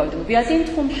Grundbedeutung. Wir sind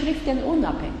vom Schriften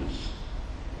unabhängig.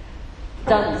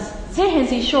 Dann sehen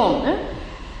Sie schon,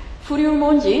 Furyu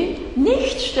Monji,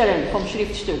 nicht stellen vom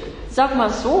Schriftstück, sagt man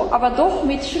so, aber doch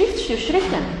mit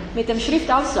Schriften, mit dem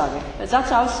Schriftaussage,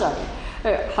 Satzaussage,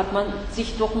 hat man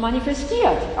sich doch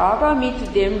manifestiert, aber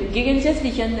mit dem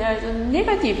gegensätzlichen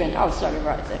negativen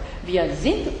Aussageweise. Wir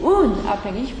sind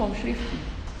unabhängig vom Schriften.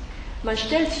 Man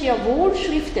stellt hier wohl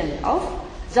Schriften auf,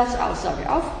 Satzaussage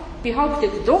auf,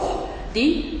 behauptet doch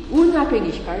die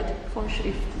Unabhängigkeit von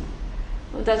Schriften.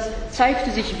 Und das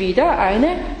zeigt sich wieder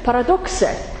eine paradoxe,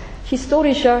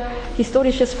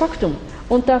 historisches Faktum.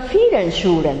 Unter vielen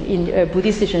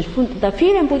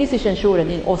buddhistischen Schulen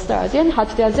in Ostasien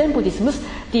hat der Zen-Buddhismus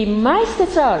die meiste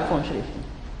Zahl von Schriften.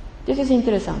 Das ist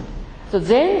interessant. So,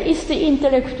 Zen ist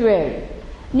intellektuell.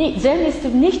 Zen ist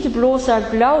nicht bloßer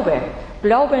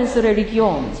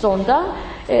Glaubensreligion, sondern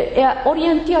er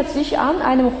orientiert sich an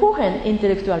einem hohen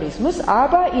Intellektualismus,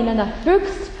 aber in einer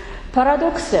höchst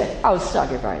paradoxe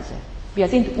Aussageweise. Wir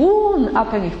sind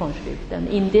unabhängig von Schriften,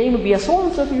 indem wir so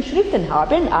und so viele Schriften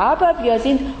haben, aber wir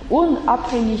sind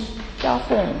unabhängig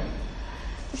davon.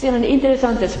 Das ist ein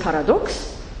interessantes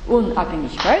Paradox.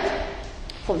 Unabhängigkeit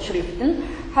von Schriften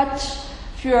hat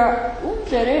für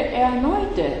unsere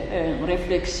erneute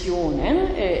Reflexionen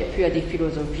für die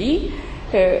Philosophie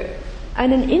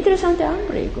eine interessante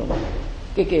Anregung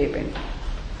gegeben.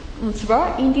 Und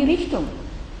zwar in die Richtung.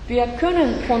 Wir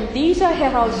können von dieser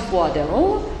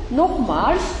Herausforderung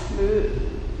nochmals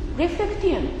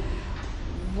reflektieren.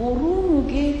 Worum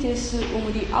geht es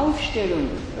um die Aufstellung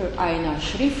eines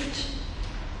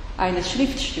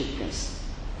Schriftstückes?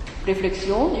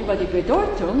 Reflexion über die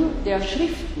Bedeutung der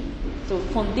Schriften. So,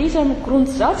 von diesem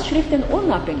Grundsatz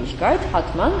Schriftenunabhängigkeit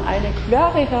hat man eine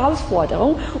klare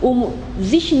Herausforderung, um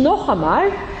sich noch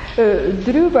einmal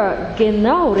darüber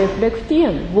genau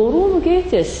reflektieren, worum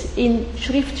geht es im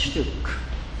Schriftstück.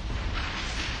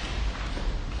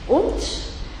 Und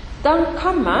dann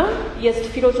kann man jetzt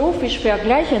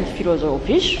vergleichend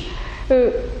philosophisch,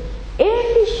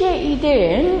 ähnliche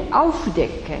Ideen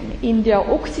aufdecken in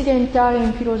der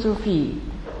okzidentalen Philosophie.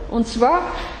 Und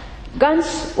zwar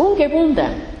ganz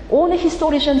ungebunden, ohne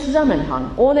historischen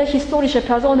Zusammenhang, ohne historischen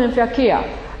Personenverkehr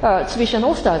zwischen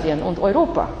Ostasien und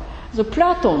Europa. Also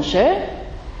platonische,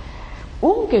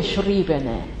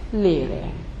 ungeschriebene Lehre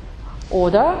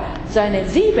oder seine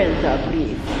 7.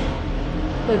 Brief.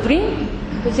 Drin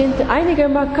sind einige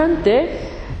markante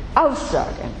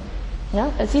Aussagen. Ja,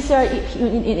 es ist ja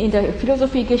in der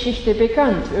Philosophiegeschichte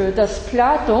bekannt, dass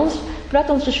Platons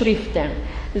Schriften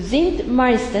sind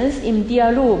meistens in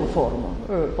Dialogform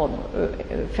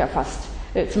verfasst,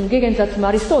 zum Gegensatz zu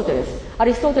Aristoteles.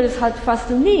 Aristoteles hat fast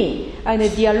nie eine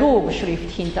Dialogschrift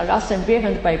hinterlassen,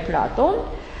 während bei Platon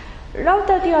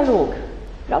lauter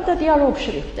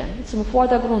Dialogschriften zum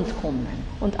Vordergrund kommen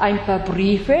und ein paar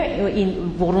Briefe,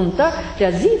 worunter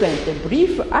der 7.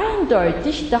 Brief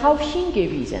eindeutig darauf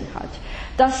hingewiesen hat,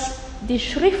 dass die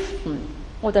Schriften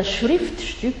oder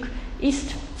Schriftstück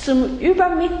ist zum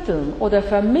Übermitteln oder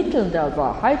Vermitteln der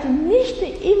Wahrheit nicht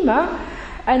immer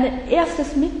ein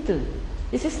erstes Mittel.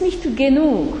 Es ist nicht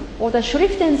genug oder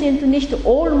Schriften sind nicht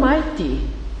almighty,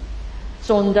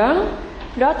 sondern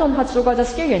Platon hat sogar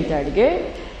das Gegenteilige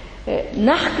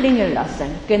nachklingen lassen.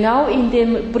 Genau in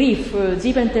dem Brief,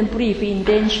 7. Brief, in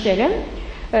den Stellen,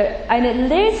 eine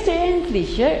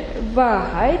letztendliche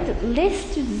Wahrheit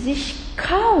lässt sich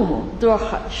kaum durch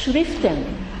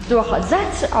Schriften, durch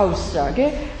Satzaussage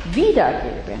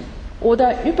wiedergeben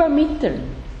oder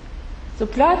übermitteln. So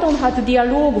Platon hat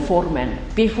Dialogformen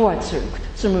bevorzugt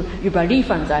zum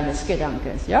Überliefern seines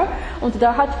Gedankens. Ja? Und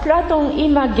da hat Platon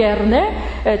immer gerne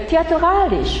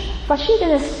theatralisch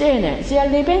verschiedene Szenen sehr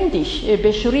lebendig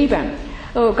beschrieben.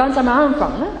 Ganz am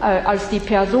Anfang, ne? Als die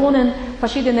Personen,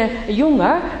 verschiedene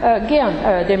Jünger, gern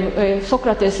dem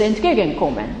Sokrates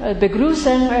entgegenkommen,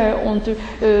 begrüßen und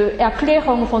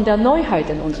Erklärung von der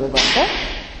Neuheiten und so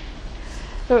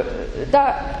weiter.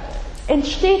 Da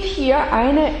entsteht hier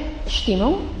eine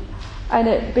Stimmung,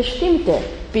 eine bestimmte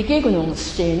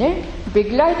Begegnungsszene,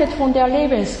 begleitet von der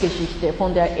Lebensgeschichte,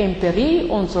 von der Empirie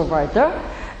und so weiter,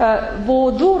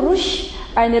 wodurch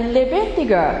ein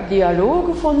lebendiger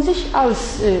Dialog von sich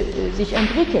aus sich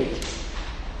entwickelt.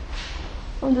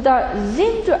 Und da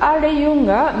sind alle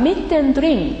Jünger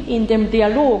mittendrin in dem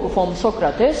Dialog von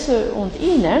Sokrates und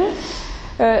ihnen,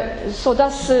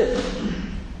 sodass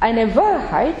eine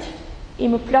Wahrheit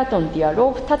im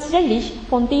Platon-Dialog tatsächlich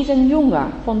von diesen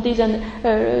Jüngern, von diesen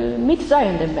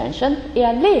mitseienden Menschen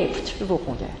erlebt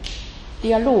wurde.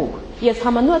 Dialog. Jetzt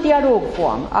haben wir nur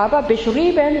Dialogform, aber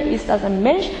beschrieben ist als ein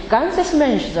Mensch, ganzes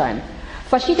Menschsein,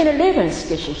 verschiedene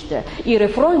Lebensgeschichte, ihre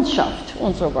Freundschaft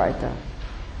und so weiter.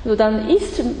 So, dann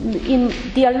ist im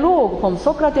Dialog von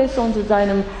Sokrates und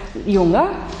seinem Jünger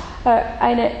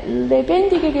eine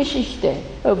lebendige Geschichte,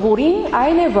 worin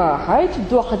eine Wahrheit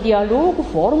durch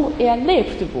Dialogform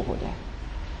erlebt wurde.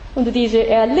 Und diese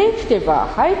erlebte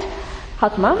Wahrheit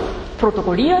hat man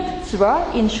protokolliert, zwar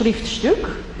in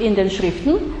Schriftstück, in den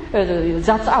Schriften,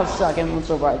 Satzaussagen und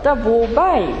so weiter,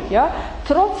 wobei, ja,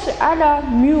 trotz aller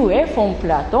Mühe von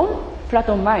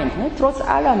Platon meint, ne, trotz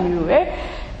aller Mühe,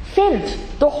 fällt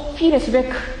doch vieles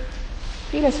weg.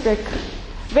 Vieles weg.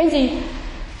 Wenn Sie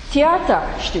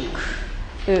Theaterstück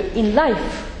in Live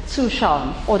zuschauen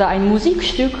oder ein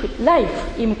Musikstück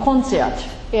live im Konzert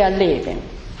erleben,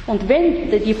 und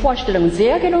wenn die Vorstellung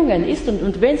sehr gelungen ist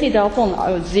und wenn Sie davon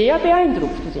sehr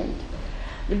beeindruckt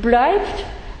sind, bleibt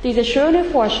diese schöne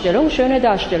Vorstellung, schöne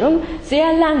Darstellung sehr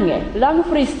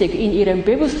langfristig in Ihrem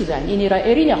Bewusstsein, in Ihrer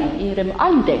Erinnerung, in Ihrem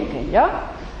Andenken, ja?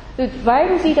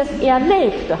 Weil Sie das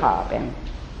erlebt haben.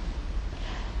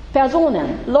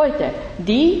 Personen, Leute,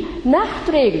 die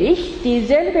nachträglich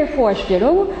dieselbe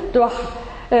Vorstellung durch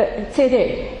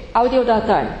CD,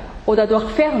 Audiodatei oder durch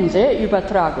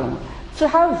Fernsehübertragung zu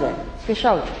Hause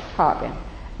geschaut haben.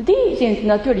 Die sind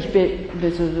natürlich,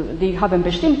 die haben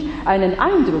bestimmt einen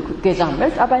Eindruck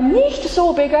gesammelt, aber nicht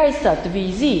so begeistert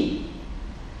wie Sie,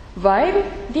 weil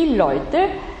die Leute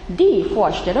die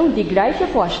Vorstellung, die gleiche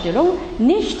Vorstellung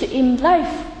nicht im Live,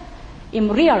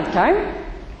 im Realtime,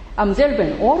 am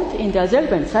selben Ort, in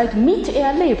derselben Zeit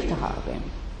miterlebt haben.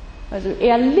 Also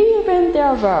Erleben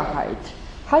der Wahrheit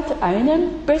hat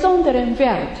einen besonderen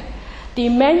Wert. Die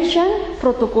Menschen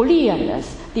protokollieren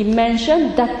es, die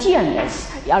Menschen datieren es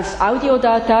als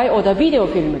Audiodatei oder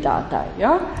Videofilmdatei.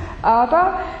 Ja?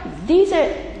 Aber diese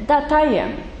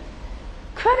Dateien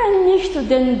können nicht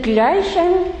den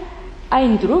gleichen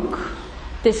Eindruck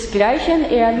des gleichen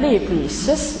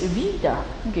Erlebnisses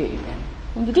wiedergeben.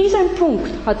 Und diesen Punkt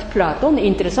hat Platon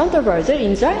interessanterweise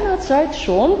in seiner Zeit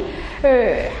schon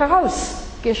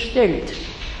herausgestellt,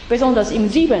 besonders im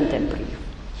 7. Brief.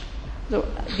 So,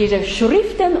 diese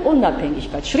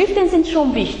Schriftenunabhängigkeit. Schriften sind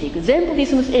schon wichtig, Zen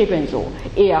Buddhismus ebenso.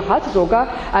 Er hat sogar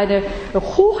eine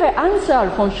hohe Anzahl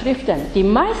von Schriften, die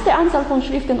meiste Anzahl von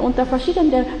Schriften unter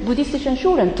verschiedenen buddhistischen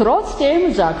Schulen.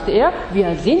 Trotzdem sagt er,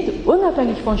 wir sind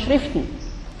unabhängig von Schriften,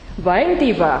 weil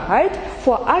die Wahrheit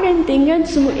vor allen Dingen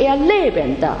zum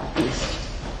Erleben da ist.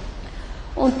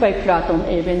 und bei Platon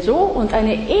ebenso. Und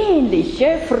eine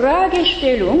ähnliche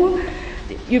Fragestellung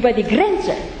über die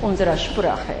Grenze unserer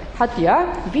Sprache hat ja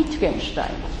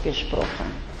Wittgenstein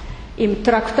gesprochen. Im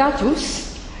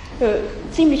Traktatus,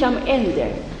 ziemlich am Ende,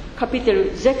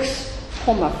 Kapitel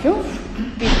 6,5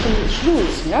 bis zum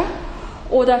Schluss, ja?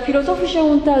 Oder philosophische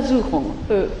Untersuchung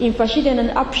in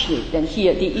verschiedenen Abschnitten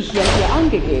hier, die ich hier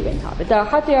angegeben habe.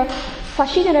 Da hat er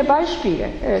verschiedene Beispiele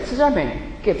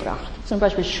zusammengebracht. Zum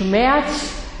Beispiel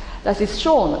Schmerz, das ist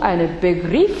schon ein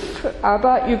Begriff,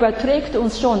 aber überträgt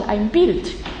uns schon ein Bild.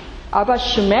 Aber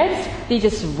Schmerz,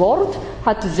 dieses Wort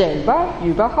hat selber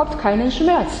überhaupt keinen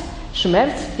Schmerz.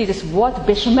 Schmerz, dieses Wort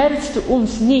beschmerzt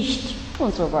uns nicht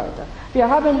und so weiter.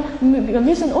 Wir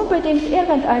müssen unbedingt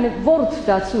irgendein Wort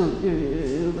dazu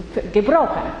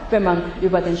gebrauchen, wenn man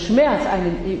über den Schmerz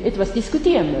etwas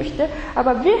diskutieren möchte.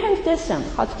 Aber währenddessen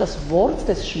hat das Wort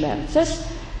des Schmerzes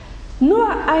nur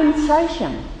ein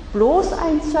Zeichen, bloß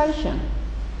ein Zeichen.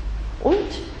 Und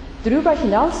darüber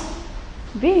hinaus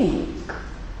wenig.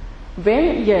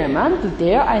 Wenn jemand,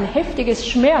 der ein heftiges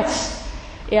Schmerz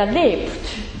erlebt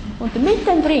und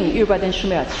mittendrin über den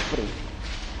Schmerz spricht,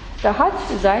 da hat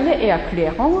seine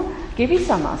Erklärung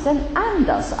gewissermaßen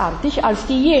andersartig als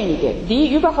diejenigen,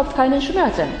 die überhaupt keine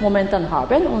Schmerzen momentan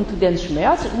haben und den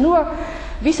Schmerz nur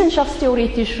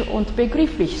wissenschaftstheoretisch und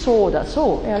begrifflich so oder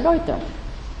so erläutern.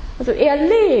 Also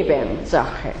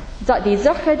Erlebenssache, die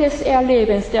Sache des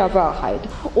Erlebens der Wahrheit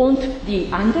und die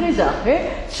andere Sache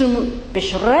zum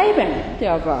Beschreiben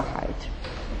der Wahrheit.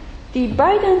 Die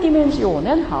beiden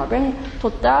Dimensionen haben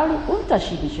total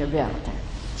unterschiedliche Werte.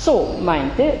 So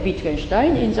meinte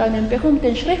Wittgenstein in seinen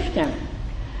berühmten Schriften.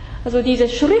 Also diese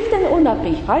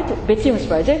Schriftenunabhängigkeit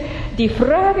bzw. die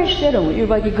Fragestellung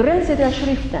über die Grenze der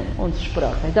Schriften und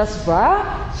Sprache, das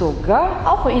war sogar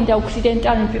auch in der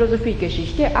okzidentalen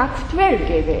Philosophiegeschichte aktuell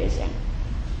gewesen.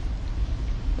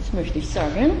 Das möchte ich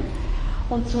sagen.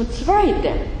 Und zum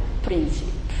zweiten Prinzip.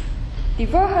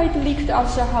 Die Wahrheit liegt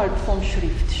außerhalb vom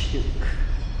Schriftstück.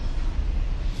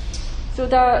 So,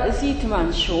 da sieht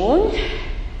man schon,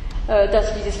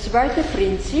 dass dieses zweite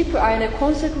Prinzip eine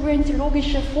konsequent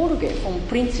logische Folge vom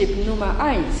Prinzip Nummer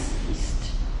 1 ist.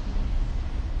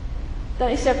 Da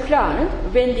ist ja klar,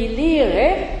 wenn die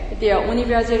Lehre der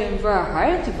universellen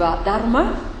Wahrheit,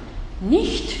 Dharma,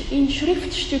 nicht in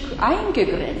Schriftstück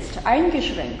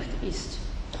eingeschränkt ist,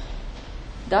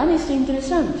 dann ist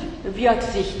interessant, wird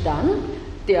sich dann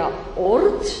der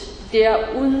Ort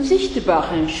der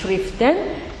unsichtbaren Schriften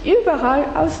überall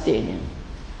ausdehnen.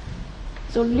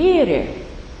 So Lehre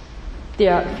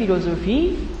der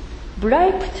Philosophie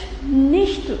bleibt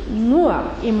nicht nur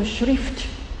im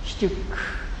Schriftstück,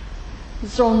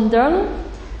 sondern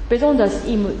besonders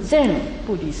im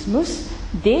Zen-Buddhismus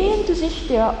dehnt sich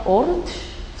der Ort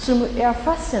zum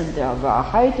Erfassen der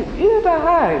Wahrheit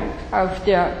überall auf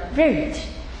der Welt.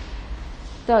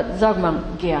 Da sagt man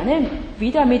gerne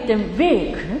wieder mit dem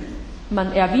Weg.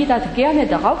 Man erwidert gerne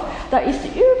darauf, da ist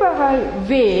überall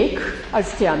Weg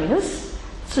als Terminus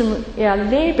zum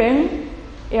Erleben,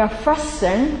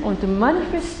 Erfassen und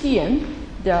Manifestieren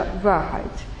der Wahrheit.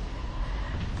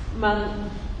 Man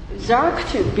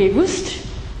sagt bewusst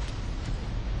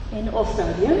in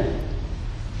Ostasien,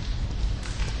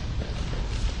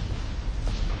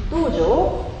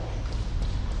 Dojo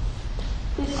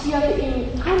ist hier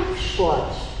im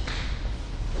Kampfsport.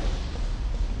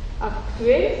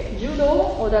 Aktuell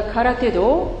Judo oder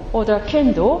Karate-Do oder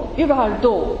Kendo, überall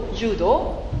Do,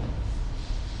 Judo.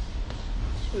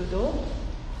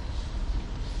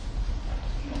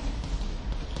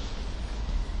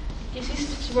 Es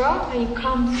ist zwar ein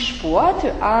Kampfsport,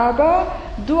 aber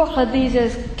durch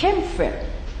dieses Kämpfen,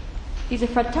 diese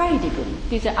Verteidigung,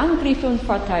 diese Angriffe und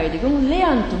Verteidigung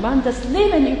lernt man das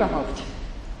Leben überhaupt.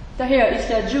 Daher ist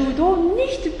der Judo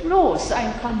nicht bloß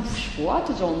ein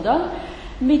Kampfsport, sondern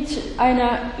mit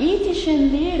einer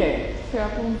ethischen Lehre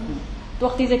verbunden.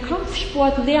 Durch diesen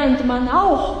Kampfsport lernt man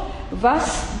auch,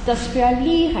 was das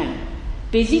Verlieren,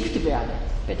 besiegt werden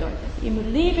bedeutet.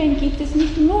 Im Leben gibt es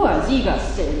nicht nur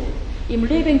Siegerszenen, im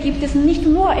Leben gibt es nicht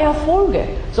nur Erfolge,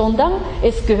 sondern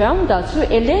es gehören dazu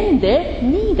Elende,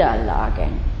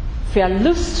 Niederlagen,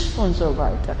 Verlust und so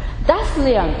weiter. Das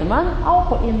lernt man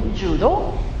auch im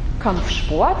Judo,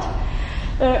 Kampfsport,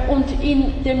 und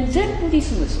in dem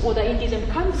Zen-Buddhismus oder in diesem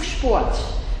Kampfsport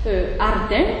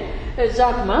Arten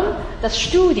sagt man, das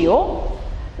Studio,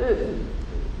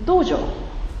 Dojo,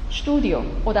 Studio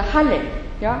oder Halle,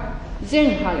 ja,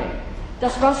 Zen-Halle,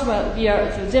 das, was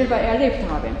wir selber erlebt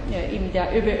haben in der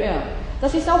ÖBR,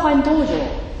 das ist auch ein Dojo,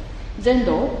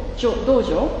 Zendo,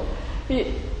 Dojo,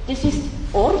 das ist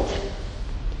Ort,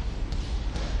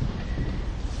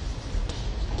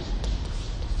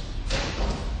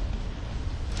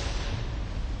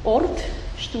 Ort,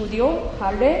 Studio,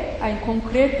 Halle, ein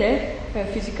konkreter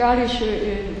physikalisch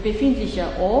befindlicher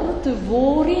Ort,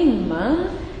 worin man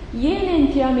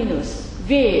jenen Terminus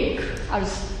Weg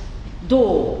als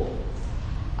Do,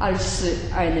 als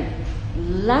einen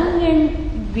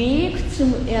langen Weg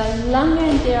zum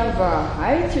Erlangen der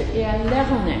Wahrheit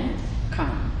erlernen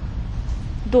kann.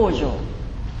 Dojo.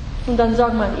 Und dann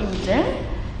sagt man im Zen,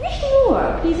 nicht nur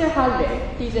diese Halle,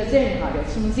 diese Zen-Halle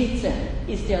zum Sitzen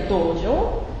ist der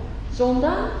Dojo,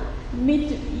 sondern mit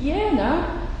jener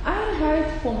Einheit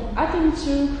vom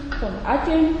Atemzug, von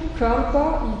Atem,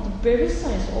 Körper und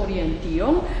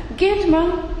Bewusstseinsorientierung geht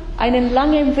man einen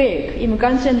langen Weg im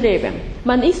ganzen Leben.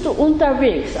 Man ist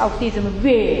unterwegs auf diesem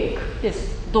Weg des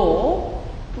Do,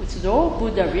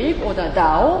 Buddha-Weg oder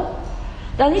Dao.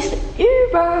 Dann ist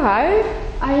überall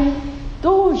ein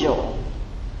Dojo.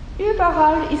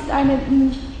 Überall ist ein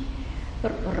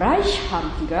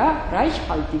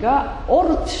reichhaltiger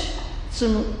Ort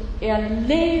zum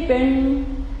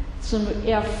Erleben, zum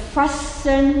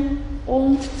Erfassen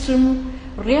und zum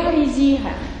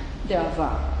Realisieren der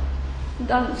Wahrheit.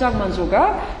 Dann sagt man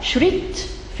sogar, Schritt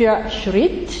für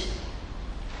Schritt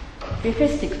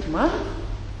befestigt man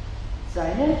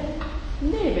seine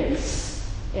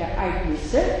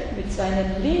Lebensereignisse mit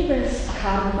seinem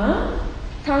Lebenskarma,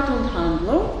 Tat und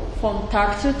Handlung von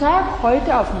Tag zu Tag,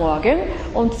 heute auf morgen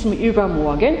und zum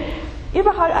Übermorgen,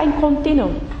 überall ein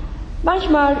Kontinuum.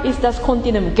 Manchmal ist das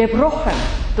Kontinuum gebrochen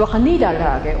durch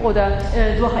Niederlage oder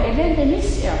durch elende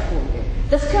Misserfolge.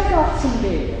 Das gehört auch zum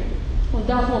Leben. Und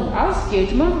davon aus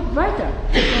geht man weiter.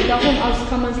 Und davon aus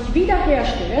kann man sich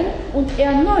wiederherstellen und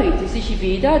erneut sich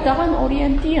wieder daran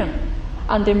orientieren.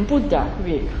 An dem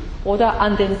Buddha-Weg oder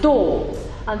an den Do,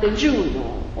 an den Judo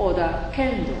oder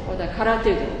Kendo oder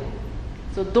Karate-Do.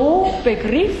 So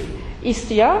Do-Begriff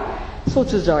ist ja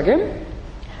sozusagen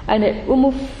ein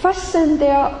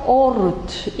umfassender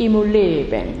Ort im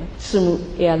Leben zum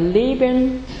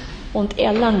Erleben und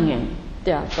Erlangen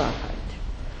der Wahrheit.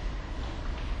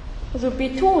 Also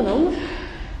Betonung,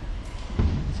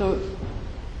 so,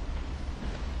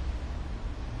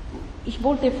 ich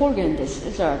wollte Folgendes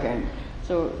sagen,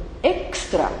 so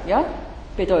extra, ja,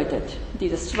 bedeutet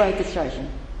dieses zweite Zeichen,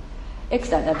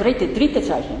 extra, der dritte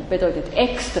Zeichen bedeutet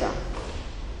extra,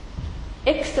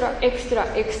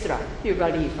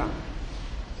 überliefern.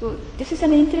 So, das ist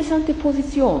eine interessante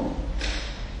Position.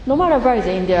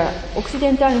 Normalerweise in der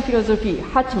okzidentalen Philosophie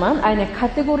hat man eine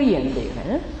Kategorienlehre,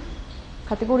 ne?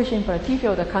 Kategorische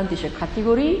Imperative oder kantische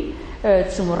Kategorie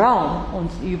zum Raum und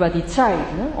über die Zeit,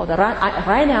 ne? Oder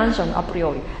reine Anschauung a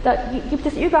priori. Da gibt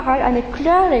es überall eine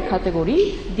klare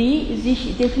Kategorie, die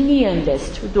sich definieren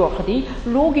lässt durch die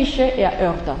logische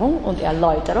Erörterung und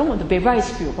Erläuterung und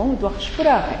Beweisführung durch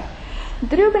Sprache.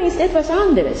 Drüber ist etwas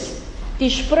anderes. Die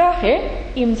Sprache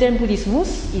im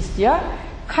Zen-Buddhismus ist ja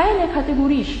keine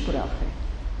Kategoriesprache.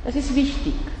 Das ist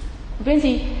wichtig. Wenn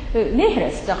Sie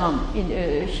Näheres daran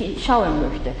schauen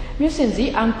möchten, müssen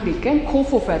Sie anklicken,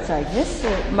 Kofo-Verzeichnis,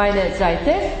 meine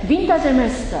Seite,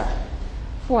 Wintersemester,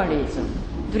 Vorlesung.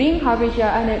 Drin habe ich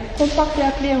ja eine kompakte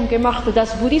Erklärung gemacht,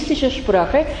 dass buddhistische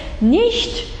Sprache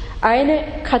nicht eine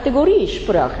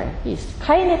Kategoriesprache ist.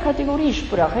 Keine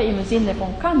Kategoriesprache im Sinne von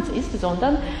Kant ist,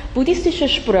 sondern buddhistische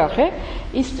Sprache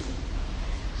ist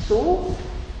so,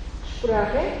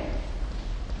 Sprache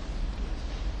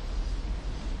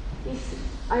ist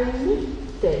ein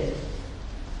Mittel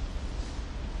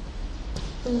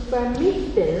zum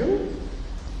Vermitteln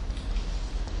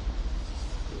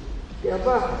der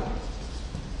Wahrheit.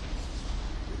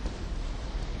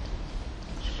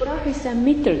 Sprache ist ein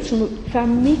Mittel zum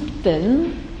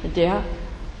Vermitteln der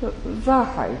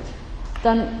Wahrheit.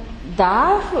 Dann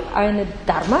darf eine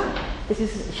Dharma,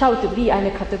 schaut wie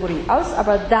eine Kategorie aus,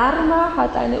 aber Dharma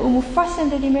hat eine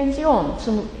umfassende Dimension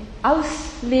zum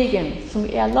Auslegen, zum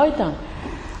Erläutern.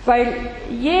 Weil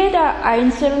jeder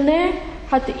Einzelne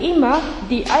hat immer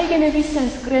die eigene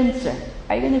Wissensgrenze.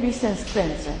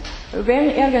 Wenn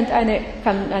irgendeine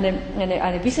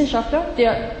eine Wissenschaftler,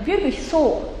 der wirklich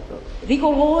so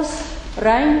rigoros,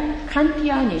 rein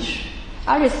kantianisch,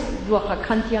 alles durch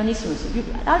Kantianismus,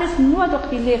 alles nur durch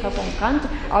die Lehre von Kant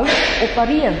aus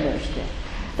operieren möchte,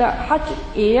 da hat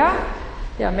er,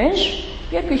 der Mensch,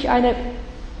 wirklich eine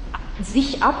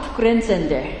sich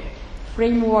abgrenzende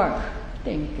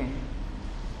Framework-Denken.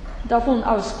 Davon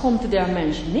aus kommt der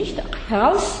Mensch nicht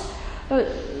heraus.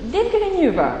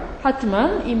 Demgegenüber hat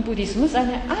man im Buddhismus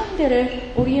eine andere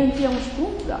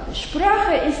Orientierungsgrundlage.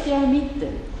 Sprache ist ja Mittel.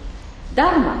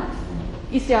 Dharma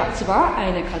ist ja zwar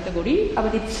eine Kategorie, aber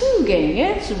die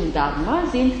Zugänge zum Dharma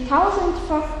sind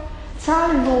tausendfach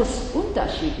zahllos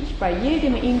unterschiedlich bei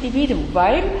jedem Individuum,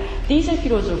 weil diese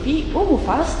Philosophie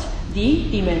umfasst die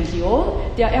Dimension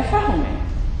der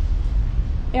Erfahrungen.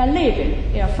 Erleben,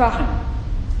 erfahren,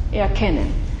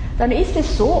 erkennen. Dann ist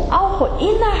es so, auch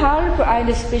innerhalb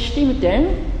eines bestimmten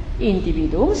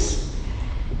Individuums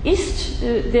ist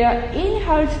der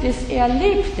Inhalt der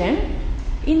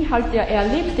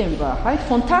erlebten Wahrheit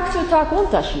von Tag zu Tag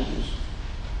unterschiedlich.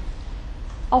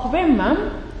 Auch wenn man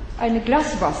ein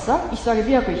Glas Wasser, ich sage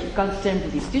wirklich ganz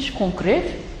zen-buddhistisch, konkret,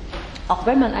 auch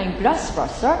wenn man ein Glas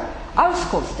Wasser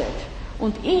auskostet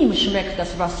und ihm schmeckt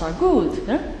das Wasser gut,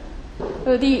 ne?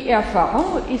 Die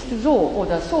Erfahrung ist so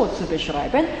oder so zu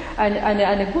beschreiben,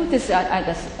 das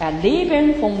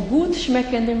Erleben von gut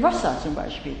schmeckendem Wasser zum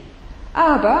Beispiel.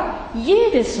 Aber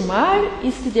jedes Mal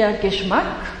ist der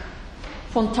Geschmack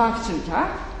von Tag zu Tag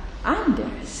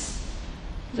anderes.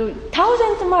 So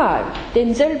 1000-mal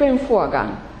denselben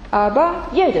Vorgang, aber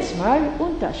jedes Mal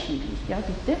unterschiedlich. Ja,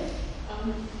 bitte?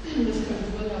 Das könnte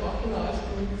man ja auch genau als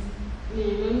Grund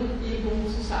nehmen, um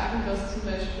zu sagen, dass zum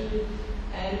Beispiel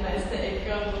ein Meister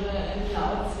Eckhart oder ein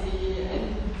Lao Tse,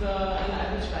 ein Buddha, ein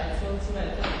Albert Schweitzer und so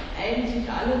weiter eigentlich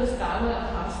alle das Dharma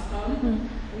erfasst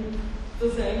haben und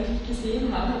das eigentlich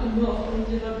gesehen haben und nur aufgrund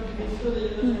ihrer Begriffe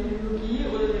oder ihrer Terminologie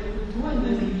oder der Kultur, in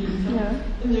der sie gelebt haben,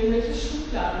 in irgendwelche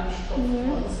Schubladen gestopft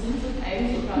worden sind und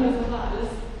eigentlich war das aber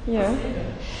alles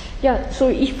dasselbe. Ja, so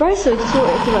ich weiß, so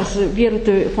etwas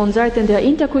wird von Seiten der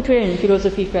interkulturellen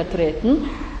Philosophie vertreten,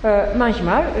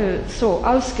 manchmal so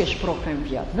ausgesprochen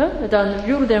wird. Ne? Dann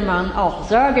würde man auch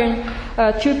sagen,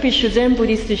 typisch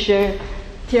zen-buddhistische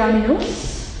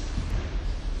Terminus,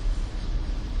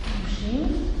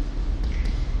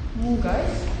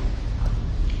 Mu-Geist.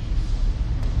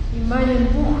 In meinem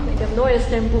Buch, in dem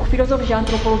neuesten Buch Philosophische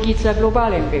Anthropologie zur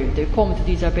globalen Welt, kommt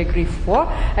dieser Begriff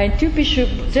vor, ein typischer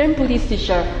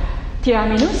zen-buddhistischer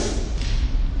Terminus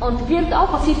und wird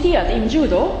auch zitiert im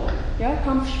Judo, ja,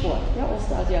 Kampfsport, ja,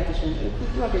 ostasiatischen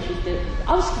Kulturgeschichte,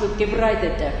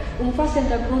 ausgebreiteter,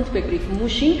 umfassender Grundbegriff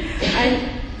Mushin, ein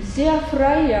sehr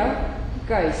freier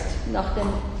Geist nach den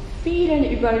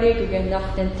vielen Überlegungen,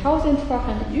 nach den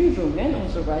tausendfachen Übungen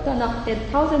und so weiter, nach der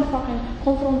tausendfachen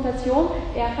Konfrontation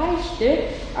erreichte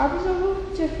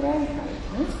absolute Freiheit.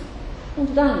 Ne?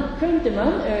 Und dann könnte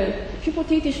man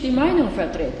hypothetisch die Meinung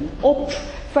vertreten, ob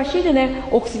verschiedene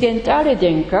okzidentale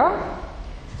Denker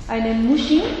einen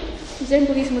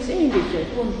Mushin-Zen-Buddhismus ähnliche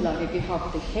Grundlage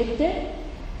gehabt hätte.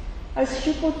 Als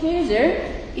Hypothese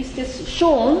ist es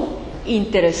schon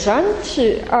interessant,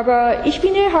 aber ich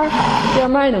bin eher der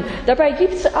Meinung, dabei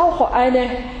gibt es auch eine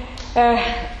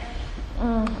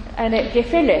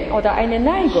Gefälle oder eine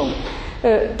Neigung,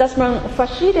 dass man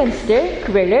verschiedenste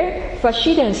Quelle,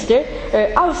 verschiedenste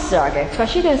Aussage,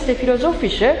 verschiedenste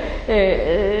philosophische,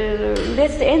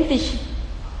 letztendlich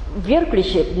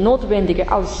wirkliche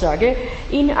notwendige Aussage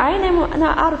in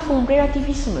einer Art von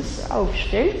Relativismus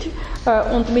aufstellt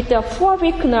und mit der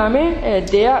Vorwegnahme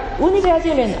der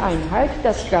universellen Einheit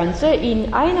das Ganze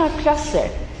in einer Klasse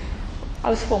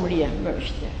ausformulieren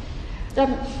möchte. Da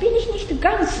bin ich nicht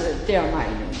ganz der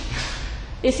Meinung.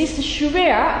 Es ist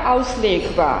schwer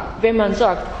auslegbar, wenn man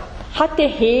sagt, hatte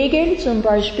Hegel zum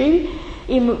Beispiel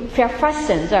im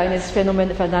Verfassen seines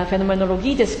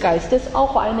Phänomenologie des Geistes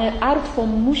auch eine Art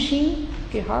von Mushin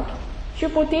gehabt.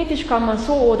 Hypothetisch kann man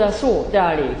so oder so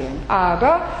darlegen,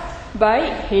 aber bei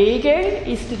Hegel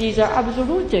ist dieser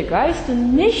absolute Geist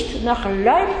nicht nach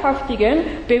leibhaftigem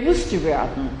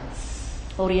Bewusstwerden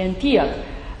orientiert.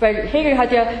 Weil Hegel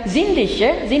hat ja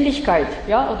Sinnlichkeit,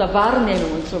 ja, oder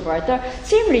Wahrnehmung und so weiter,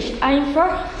 ziemlich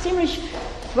einfach, ziemlich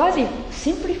quasi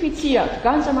simplifiziert,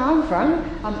 ganz am Anfang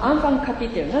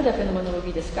Kapitel, ne, der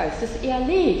Phänomenologie des Geistes,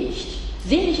 erledigt.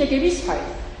 Sinnliche Gewissheit.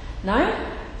 Nein,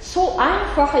 so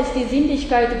einfach ist die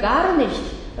Sinnlichkeit gar nicht.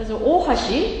 Also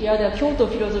Ohashi, ja, der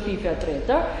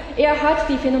Kyoto-Philosophie-Vertreter, er hat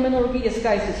die Phänomenologie des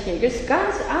Geistes Hegels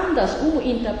ganz anders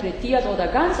uminterpretiert oder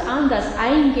ganz anders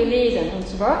eingelesen, und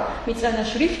zwar mit seiner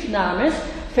Schrift namens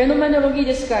Phänomenologie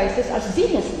des Geistes als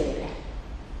Sinneslehre.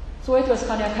 So etwas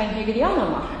kann ja kein Hegelianer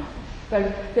machen,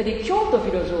 weil für die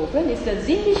Kyoto-Philosophen ist der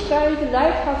Sinnlichkeit,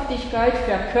 Leibhaftigkeit,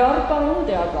 Verkörperung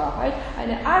der Wahrheit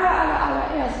eine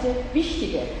allererste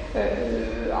wichtige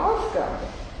Aufgabe.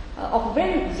 Auch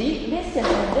wenn sie letzten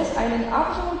Endes einen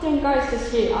absoluten Geist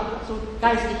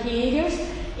Hegels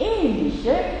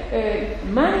ähnliche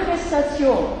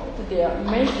Manifestation der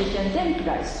menschlichen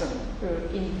Denkleistung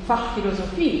in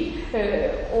Fachphilosophie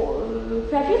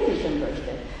verwirklichen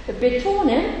möchte,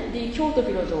 betonen die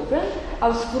Kyoto-Philosophen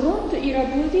aus Grund ihrer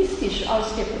buddhistisch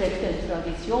ausgeprägten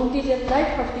Tradition diese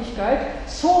Leibhaftigkeit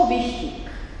so wichtig.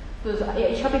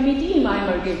 Ich habe mit ihm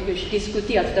einmal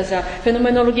diskutiert, dass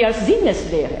Phänomenologie als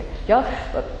Sinneslehre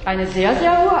eine sehr,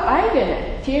 sehr ureigene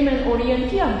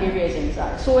Themenorientierung gewesen sei.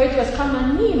 So etwas kann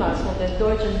man niemals von der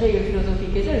deutschen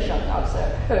Hegel-Philosophie-Gesellschaft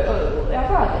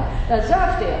erwarten. Da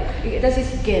sagt er, das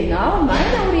ist genau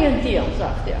meine Orientierung,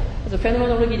 sagt er. Also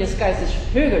Phänomenologie des Geistes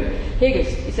Hegels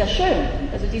ist ja schön.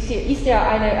 Also dies hier ist ja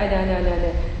eine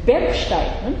Bergsteig,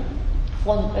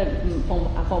 von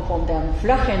dem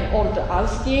flachen Ort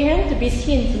ausgehend bis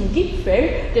hin zum Gipfel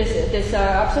des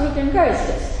absoluten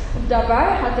Geistes. Und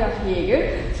dabei hat der Hegel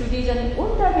zu diesem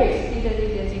unterwegs,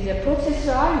 dieser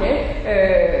prozessuale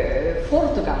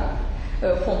Fortgang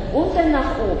von unten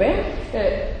nach oben,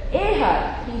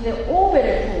 diese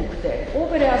obere Punkte,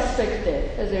 obere Aspekte,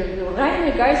 also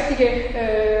reine geistige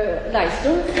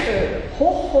Leistung,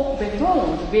 hoch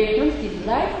betont, während die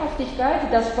Leibhaftigkeit,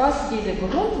 das was diese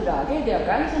Grundlage der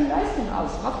ganzen Leistung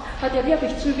ausmacht, hat er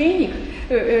wirklich zu wenig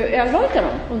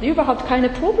Erläuterung und überhaupt keine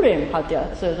Probleme hat er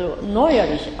so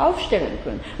neuerlich aufstellen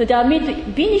können. Und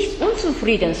damit bin ich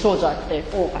unzufrieden, so sagte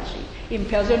Ohashi im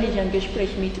persönlichen Gespräch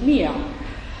mit mir.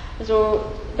 Also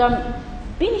dann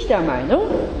bin ich der Meinung,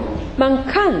 man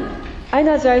kann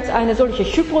einerseits eine solche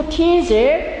Hypothese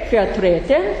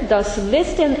vertreten, dass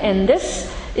letzten Endes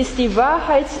ist die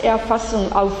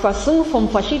Auffassung von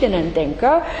verschiedenen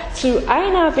Denkern zu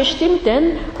einer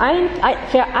bestimmten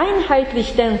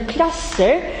vereinheitlichten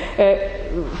Klasse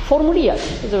formuliert,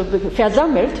 also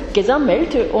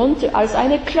gesammelt und als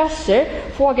eine Klasse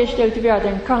vorgestellt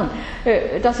werden kann.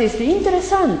 Das ist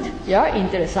interessant,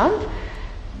 interessant.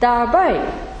 Dabei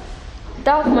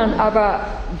darf man aber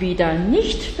wieder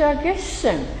nicht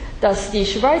vergessen, dass die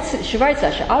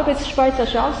schweizerische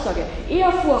Aussage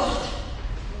Ehrfurcht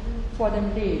vor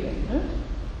dem Leben,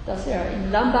 dass er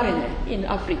in Lambaréné in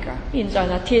Afrika, in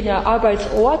seiner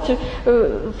Arbeitsort,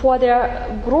 vor der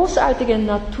großartigen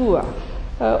Natur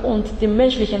und dem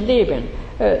menschlichen Leben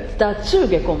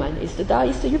dazugekommen ist. Da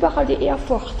ist überall die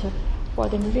Ehrfurcht vor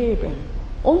dem Leben.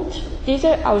 Und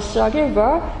diese Aussage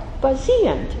war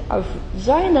basierend auf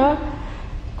seiner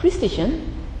christlichen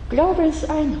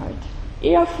Glaubenseinheit.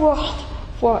 Ehrfurcht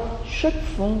vor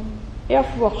Schöpfung,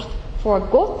 Ehrfurcht vor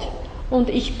Gott. Und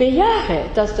ich bejahe,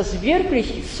 dass das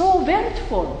wirklich so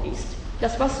wertvoll ist.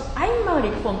 Das, was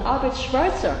einmalig von Albert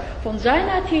Schweitzer, von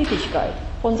seiner Tätigkeit,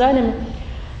 von seinem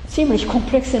ziemlich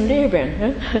komplexen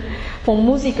Leben, vom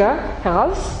Musiker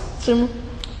heraus zum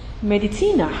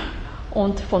Mediziner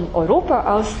und von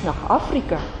Europa aus nach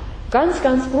Afrika. Ganz,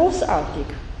 ganz großartig.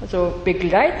 Also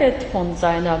begleitet von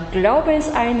seiner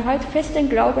Glaubenseinheit, festen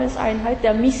Glaubenseinheit,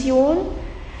 der Mission,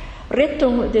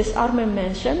 Rettung des armen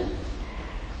Menschen.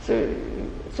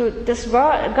 Das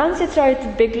war ganze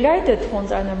Zeit begleitet von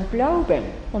seinem Glauben.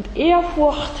 Und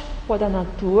Ehrfurcht vor der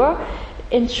Natur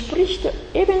entspricht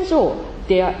ebenso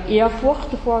der Ehrfurcht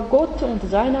vor Gott und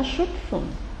seiner Schöpfung.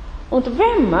 Und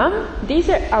wenn man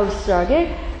diese Aussage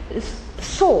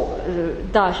so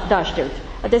darstellt,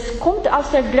 das kommt aus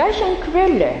der gleichen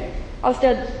Quelle, aus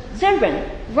derselben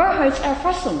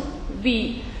Wahrheitserfassung,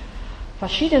 wie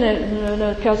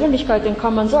verschiedene Persönlichkeiten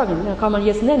kann man sagen, kann man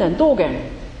jetzt nennen, Dogen.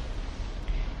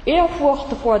 Ehrfurcht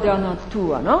vor der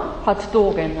Natur hat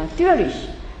Dogen natürlich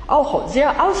auch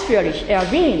sehr ausführlich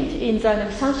erwähnt in seinem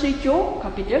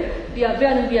Sansuikyo-Kapitel.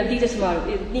 Werden wir dieses Mal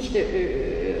nicht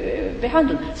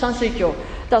behandeln. Sansuikyo,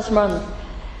 dass man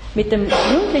mit dem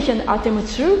gründlichen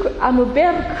Atemzug am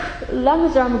Berg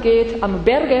langsam geht, am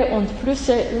Berge und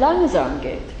Flüsse langsam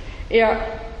geht. Er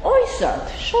äußert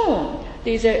schon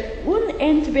diese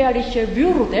unentbehrliche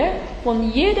Würde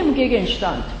von jedem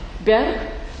Gegenstand,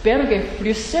 Berge,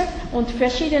 Flüsse und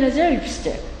verschiedene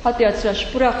Selbste hat er zur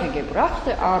Sprache gebracht,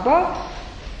 aber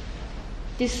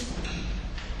das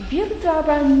wird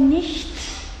aber nicht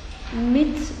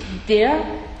mit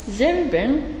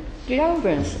derselben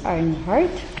Glaubenseinheit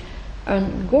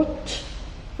an Gott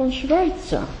von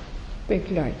Schweitzer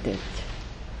begleitet.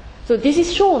 So, das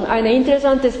ist schon ein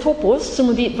interessantes Topos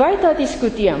zum weiter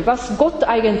diskutieren, was Gott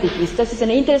eigentlich ist. Das ist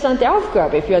eine interessante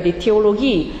Aufgabe für die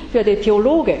Theologie, für die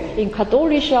Theologen in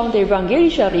katholischer und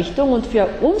evangelischer Richtung und für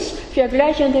uns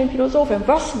vergleichenden Philosophen,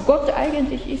 was Gott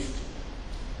eigentlich ist.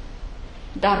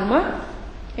 Dharma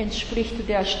entspricht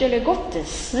der Stelle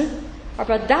Gottes,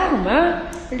 aber Dharma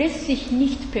lässt sich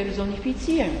nicht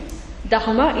personifizieren.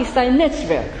 Dharma ist ein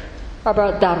Netzwerk,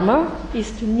 aber Dharma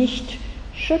ist nicht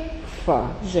Schöpfer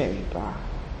selber.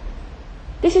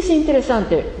 Das ist eine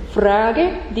interessante Frage,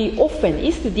 die offen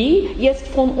ist, die jetzt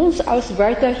von uns aus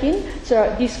weiterhin zur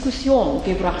Diskussion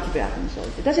gebracht werden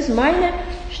sollte. Das ist meine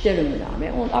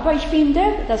Stellungnahme. Aber ich finde,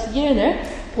 dass jene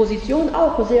Position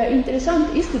auch sehr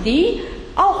interessant ist, die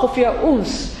auch für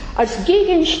uns als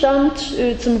Gegenstand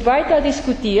zum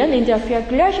Weiterdiskutieren in der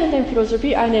vergleichenden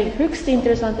Philosophie eine höchst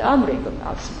interessante Anregung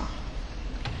ausmacht.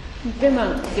 Und wenn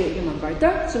man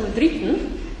weiter zum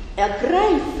dritten,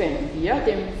 ergreifen wir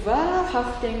den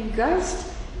wahrhaften Geist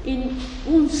in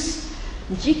uns,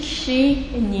 Jikshi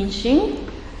Ninshin.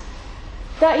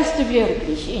 Da ist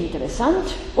wirklich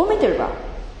interessant, unmittelbar.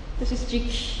 Das ist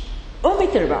Jikshi,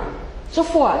 unmittelbar,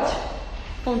 sofort.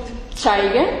 Und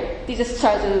zeigen, dieses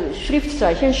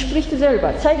Schriftzeichen spricht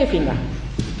selber, Zeigefinger.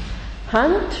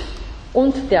 Hand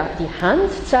und die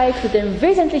Hand zeigt den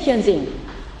wesentlichen Sinn.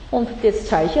 Und das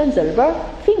Zeichen selber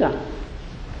Finger.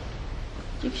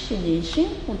 Jikshi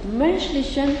und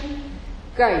menschlichen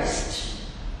Geist.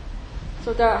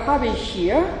 So, da habe ich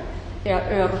hier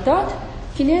erörtert,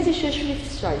 chinesische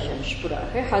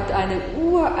Schriftzeichensprache hat eine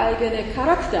ureigene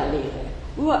Charakterlehre,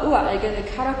 ureigene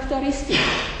Charakteristik.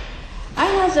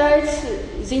 Einerseits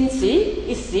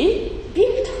ist sie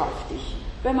bildhaftig.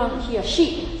 Wenn man hier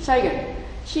Shi zeigen,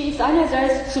 Shi ist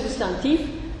einerseits Substantiv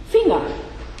Finger.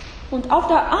 Und auf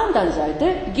der anderen Seite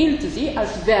gilt sie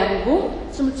als Werbung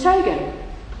zum Zeigen.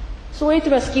 So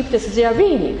etwas gibt es sehr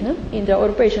wenig in der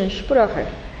europäischen Sprache.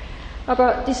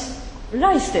 Aber das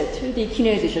leistet die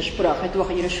chinesische Sprache durch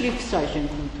ihre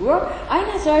Schriftzeichenkultur.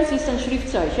 Einerseits ist ein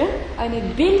Schriftzeichen eine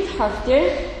bildhafte,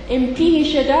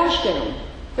 empirische Darstellung.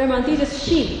 Wenn man dieses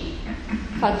Shi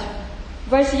hat,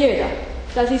 weiß jeder,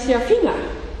 das ist der Finger.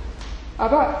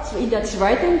 Aber in der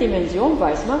zweiten Dimension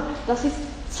weiß man, das ist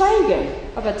Zeigen,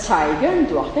 aber Zeigen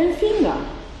durch den Finger.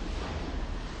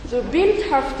 So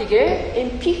bildhaftige,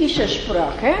 empirische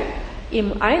Sprache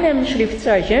in einem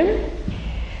Schriftzeichen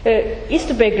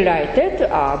ist begleitet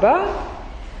aber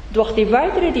durch die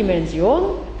weitere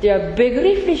Dimension der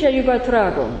begrifflichen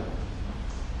Übertragung,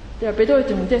 der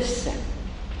Bedeutung dessen.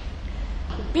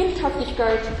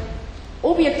 Bildhaftigkeit,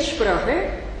 Objektsprache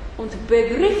und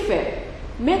Begriffe,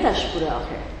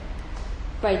 Metasprache.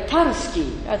 Bei Tarski,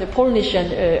 der polnischen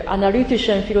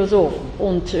analytischen Philosophen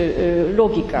und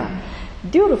Logiker,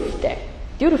 dürften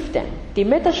die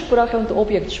Metasprache und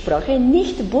Objektsprache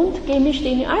nicht bunt gemischt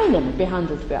in einem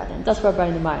behandelt werden. Das war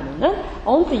meine Meinung. Ne?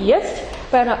 Und jetzt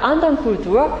bei einer anderen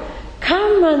Kultur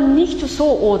kann man nicht so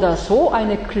oder so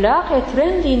eine klare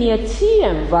Trennlinie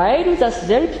ziehen, weil das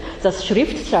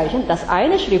Schriftzeichen, das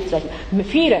eine Schriftzeichen,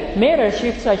 mehrere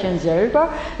Schriftzeichen selber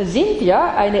sind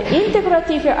ja eine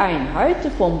integrative Einheit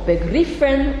von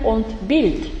Begriffen und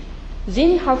Bild,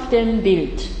 sinnhaftem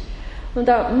Bild. Und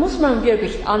da muss man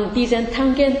wirklich an diesen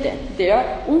Tangenten der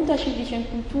unterschiedlichen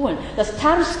Kulturen, das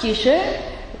tarskische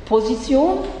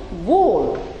Position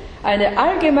wohl eine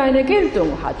allgemeine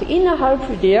Geltung hat innerhalb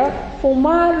der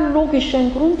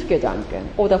formal-logischen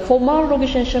Grundgedanken oder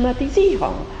formal-logischen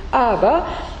Schematisierung. Aber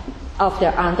auf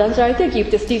der anderen Seite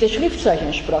gibt es diese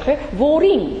Schriftzeichensprache,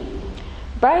 worin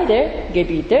beide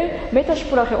Gebiete,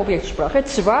 Metasprache, Objektsprache,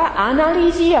 zwar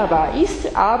analysierbar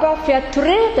ist, aber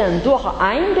vertreten durch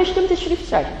ein bestimmtes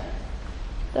Schriftzeichen.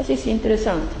 Das ist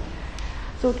interessant.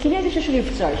 So, chinesische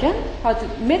Schriftzeichen hat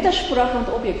Metasprache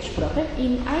und Objektsprache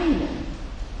in einem.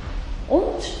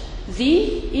 Und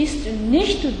sie ist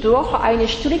nicht durch eine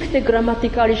strikte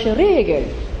grammatikalische Regel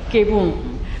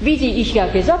gebunden. Wie ich ja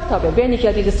gesagt habe, wenn ich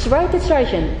ja dieses zweite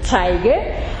Zeichen zeige,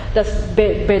 das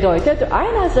bedeutet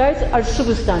einerseits als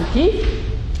Substantiv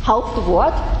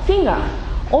Hauptwort Finger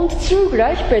und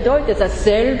zugleich bedeutet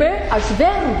dasselbe als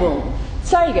Werbung,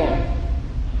 zeigen.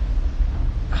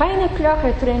 Keine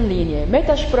klare Trennlinie,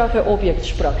 Metasprache,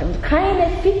 Objektsprache und keine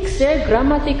fixe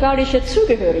grammatikalische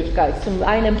Zugehörigkeit zu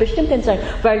einem bestimmten Zeichen,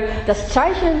 weil das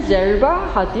Zeichen selber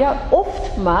hat ja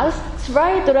oftmals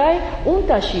 2, 3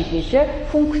 unterschiedliche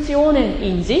Funktionen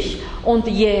in sich und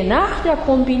je nach der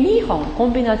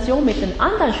Kombination mit den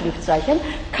anderen Schriftzeichen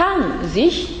kann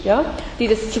sich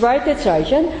dieses zweite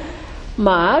Zeichen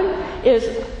mal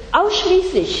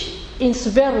ausschließlich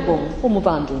ins Werbung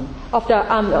umwandeln.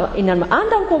 In einer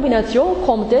anderen Kombination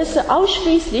kommt es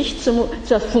ausschließlich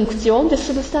zur Funktion des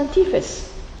Substantives.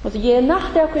 Also je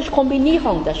nach der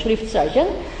Kombinierung der Schriftzeichen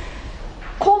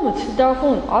kommt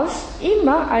davon aus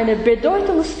immer eine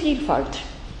Bedeutungsvielfalt.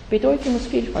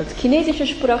 Chinesische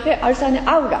Sprache als eine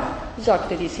Aura,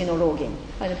 sagte die Sinologin,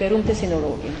 eine berühmte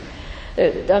Sinologin.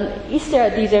 Dann ist ja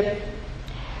diese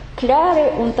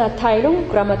klare Unterteilung,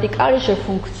 grammatikalische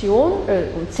Funktion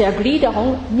und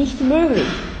Zergliederung nicht möglich.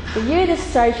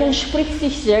 Jedes Zeichen spricht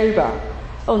sich selber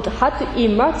und hat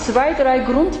immer 2, 3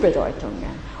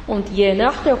 Grundbedeutungen. Und je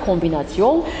nach der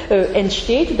Kombination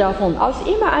entsteht davon aus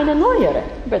immer eine neuere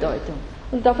Bedeutung.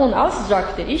 Und davon aus,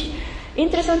 sagte ich,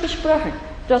 interessante Sprache,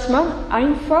 dass man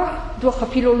einfach durch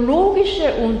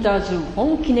philologische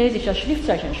Untersuchung chinesischer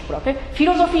Schriftzeichensprache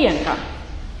philosophieren kann.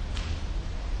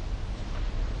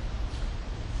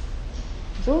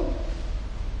 So,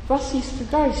 was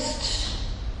ist Geist,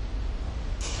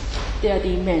 der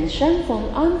die Menschen von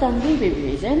anderen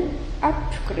Lebewesen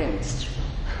abgrenzt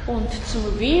und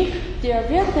zum Weg der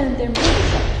werdenden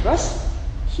Bodhisattvas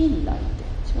hinleitet?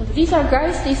 Und dieser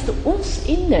Geist ist uns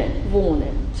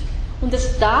innewohnend. Und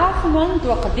das darf man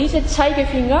durch diesen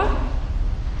Zeigefinger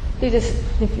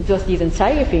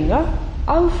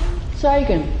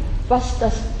aufzeigen, was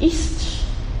das ist.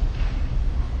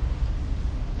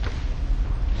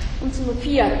 Und zum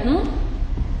Vierten,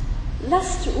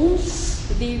 lasst uns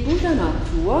die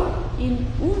Buddha-Natur in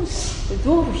uns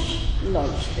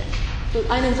durchleuchten. So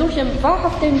einen solchen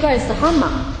wahrhaften Geist haben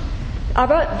wir.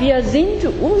 Aber wir sind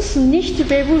uns nicht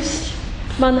bewusst.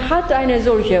 Man hat eine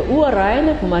solche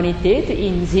urreine Humanität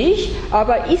in sich,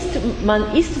 aber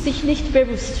man ist sich nicht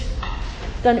bewusst.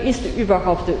 Dann ist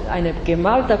überhaupt ein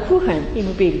gemalter Kuchen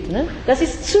im Bild. Ne? Das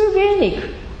ist zu wenig.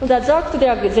 Und da sagt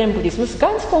der Zen-Buddhismus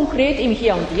ganz konkret im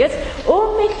Hier und Jetzt,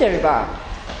 unmittelbar.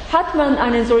 Hat man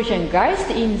einen solchen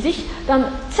Geist in sich, dann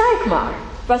zeig mal,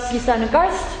 was ist ein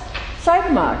Geist?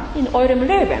 Zeig mal in eurem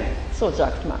Leben, so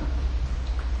sagt man.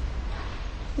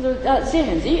 Also da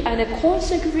sehen Sie eine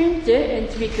konsequente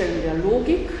Entwicklung der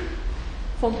Logik.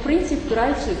 Vom Prinzip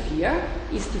 3 zu 4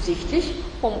 ist sichtlich,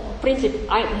 vom Prinzip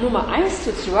Nummer 1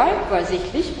 zu 2 war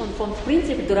sichtlich und vom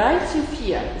Prinzip 3 zu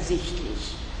 4 sichtlich.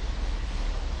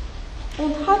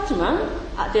 Und hat man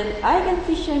den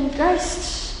eigentlichen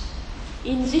Geist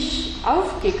in sich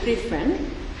aufgegriffen,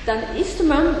 dann ist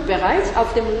man bereits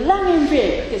auf dem langen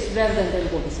Weg des werdenden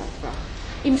Bodhisattva.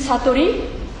 Im Satori,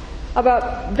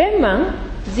 aber wenn man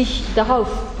sich darauf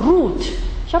ruht,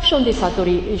 ich habe schon die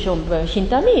Satori schon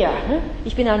hinter mir, ne?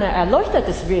 Ich bin ein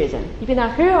erleuchtetes Wesen, ich bin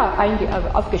höher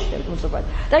aufgestellt und so weiter.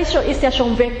 Da ist er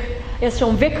schon weg, so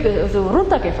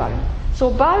runtergefallen.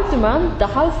 Sobald man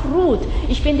darauf ruht,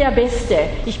 ich bin der Beste,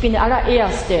 ich bin der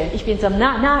Allererste, ich bin das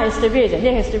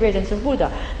nächste Wesen zum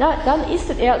Buddha, dann ist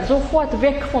er sofort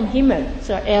weg vom Himmel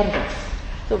zur Erde.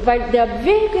 So, weil der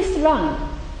Weg ist lang.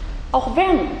 Auch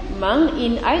wenn man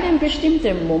in einem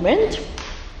bestimmten Moment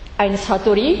ein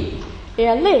Satori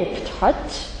erlebt hat,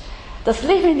 das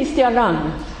Leben ist ja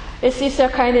lang. Es ist ja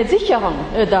keine Sicherung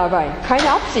dabei, keine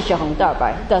Absicherung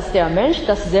dabei, dass der Mensch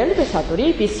dasselbe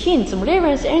Satori bis hin zum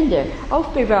Lebensende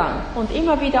aufbewahren und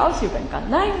immer wieder ausüben kann.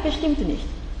 Nein, bestimmt nicht.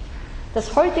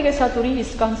 Das heutige Satori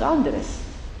ist ganz anderes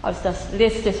als das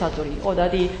letzte Satori. Oder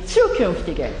die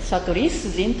zukünftigen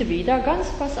Satoris sind wieder ganz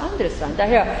was anderes sein.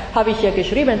 Daher habe ich hier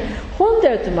geschrieben,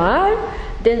 100 Mal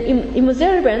im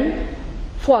selben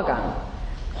Vorgang.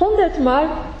 100 Mal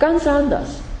ganz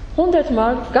anders. 100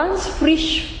 Mal ganz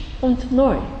frisch und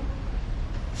neu.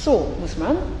 So muss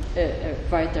man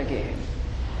weitergehen.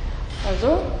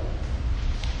 Also,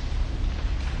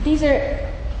 dieses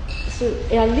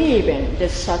Erleben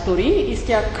des Satori ist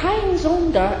ja kein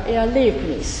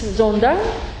Sondererlebnis, sondern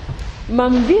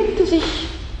man wird sich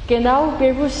genau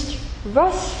bewusst,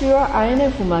 was für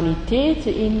eine Humanität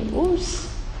in uns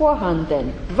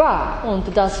vorhanden war und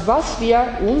das, was wir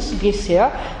uns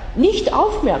bisher nicht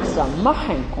aufmerksam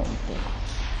machen konnten.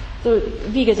 So,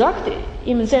 wie gesagt,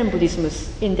 im Zen-Buddhismus,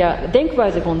 in der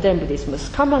Denkweise von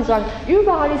Zen-Buddhismus kann man sagen,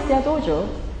 überall ist der Dojo,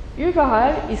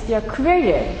 überall ist die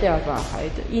Quelle der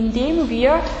Wahrheit, indem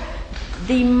wir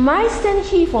die meisten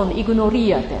hiervon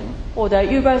ignorierten oder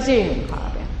übersehen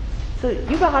haben. So,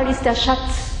 überall ist der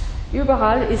Schatz,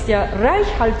 überall ist die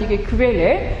reichhaltige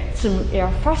Quelle zum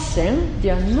Erfassen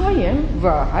der neuen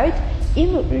Wahrheit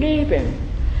im Leben.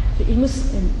 Ich muss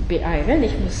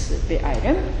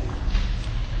beeilen.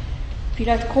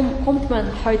 Vielleicht kommt man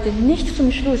heute nicht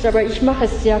zum Schluss, aber ich mache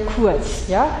es sehr kurz.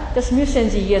 Ja? Das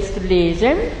müssen Sie jetzt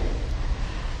lesen.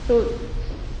 So,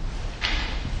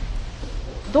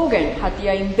 Dogen hat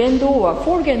ja im Bendoa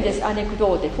folgende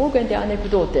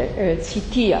Anekdote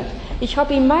zitiert. Ich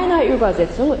habe in meiner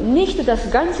Übersetzung nicht das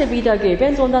Ganze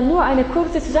wiedergegeben, sondern nur eine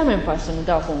kurze Zusammenfassung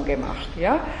davon gemacht.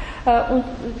 Ja? Und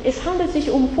es handelt sich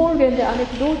um folgende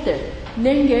Anekdote.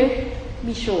 Nenge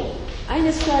Misho.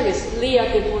 Eines Tages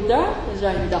lehrte Buddha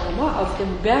sein Dharma auf dem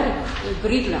Berg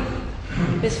Bridla.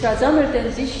 Es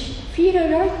versammelten sich viele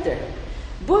Leute.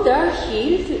 Buddha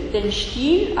hielt den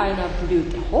Stiel einer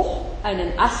Blüte hoch,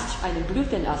 einen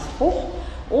Blütenast hoch,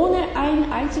 ohne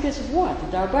ein einziges Wort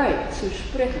dabei zu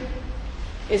sprechen.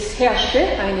 Es herrschte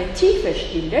eine tiefe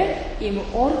Stille im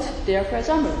Ort der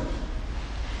Versammlung.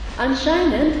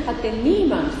 Anscheinend hatte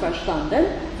niemand verstanden,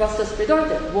 was das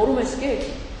bedeutet, worum es geht.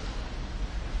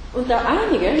 Unter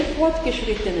einigen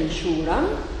fortgeschrittenen Schülern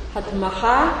hat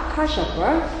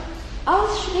Mahakashapa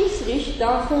ausschließlich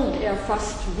davon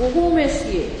erfasst, worum es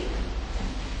geht.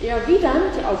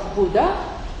 Erwidernd auf Buddha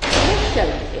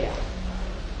lächelt er.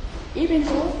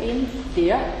 ebenso in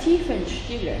der tiefen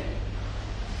Stille.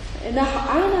 Nach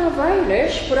einer Weile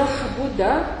sprach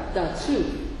Buddha dazu: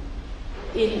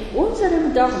 In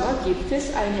unserem Dharma gibt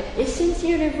es eine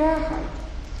essentielle Wahrheit,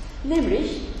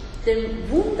 nämlich den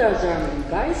wundersamen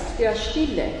Geist der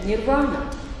Stille, Nirvana.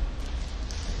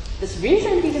 Das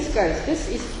Wesen dieses Geistes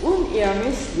ist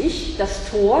unermesslich, das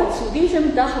Tor zu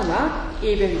diesem Dharma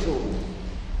ebenso.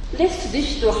 Lässt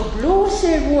sich durch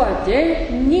bloße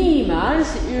Worte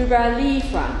niemals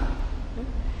überliefern.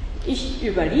 Ich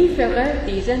überliefere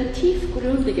diesen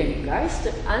tiefgründigen Geist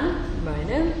an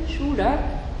meinen Schüler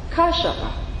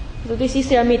Kashyapa. Also das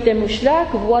ist ja mit dem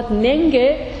Schlagwort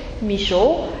Nenge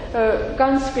Misho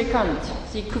ganz bekannt.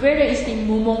 Die Quelle ist im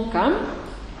Mumonkan.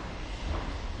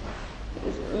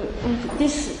 Und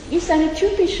das ist eine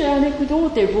typische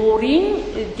Anekdote, worin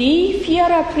die 4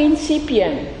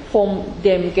 Prinzipien von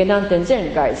dem genannten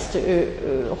Zen-Geist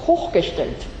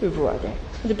hochgestellt wurde.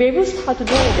 Also bewusst hat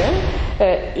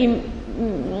Dogen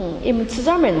im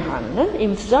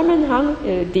Zusammenhang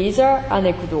dieser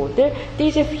Anekdote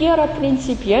diese 4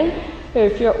 Prinzipien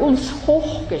für uns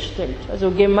hochgestellt.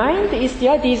 Also gemeint ist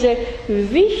ja diese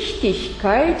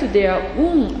Wichtigkeit der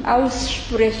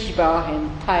unaussprechbaren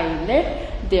Teile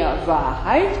der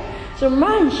Wahrheit. So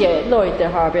manche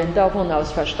Leute haben davon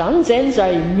aus verstanden, Zen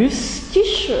sei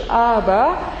mystisch,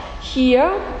 aber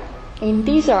hier in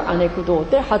dieser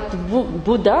Anekdote hat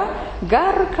Buddha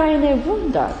gar keine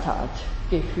Wundertat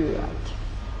geführt.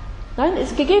 Nein,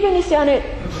 es gegeben ist ja eine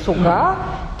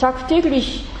sogar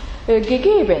tagtäglich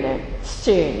gegebene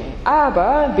Szene,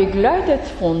 aber begleitet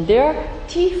von der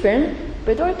tiefen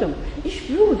Bedeutung. Ich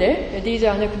würde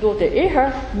diese Anekdote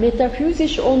eher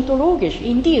metaphysisch-ontologisch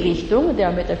in die Richtung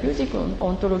der Metaphysik und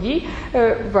Ontologie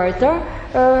weiter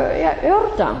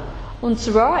erörtern. Und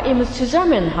zwar im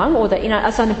Zusammenhang oder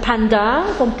als ein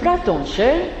Pendant von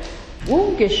Platonischer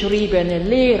ungeschriebene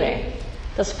Lehre,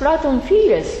 dass Platon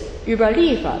vieles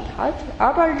überliefert hat,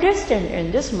 aber letzten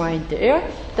Endes meinte er,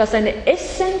 dass eine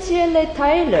essentielle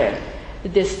Teile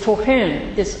des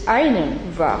Tohen, des einen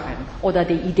waren, oder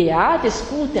der Ideal des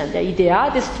Guten, der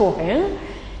Ideal des Tohen,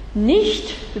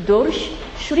 nicht durch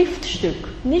Schriftstück,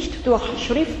 nicht durch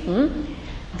Schriften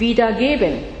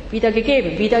wiedergegeben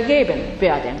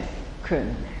werden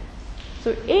können. So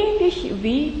ähnlich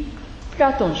wie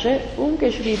platonische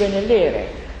ungeschriebene Lehre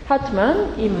hat man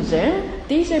im Zen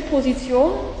diese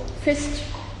Position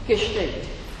festgestellt.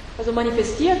 Also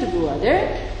manifestiert wurde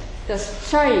das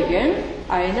Zeigen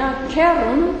einer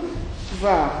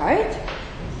Kernwahrheit.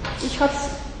 Ich habe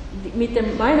es mit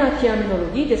meiner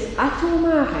Terminologie des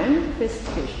Atomaren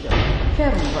festgestellt.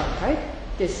 Kernwahrheit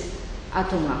des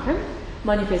Atomaren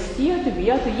manifestiert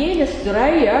wird jenes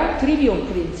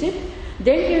Dreier-Trivium-Prinzip,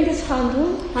 denkendes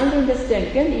Handeln, handelndes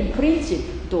Denken im Prinzip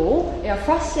Do,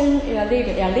 erfassen,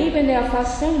 erleben, erleben,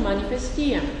 erfassen,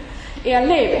 manifestieren.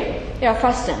 Erleben,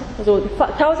 erfassen, also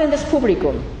tausendes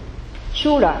Publikum,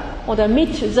 Schüler oder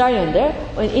Mitseiende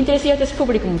und interessiertes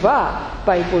Publikum war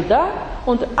bei Buddha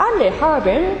und alle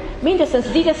haben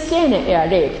mindestens diese Szene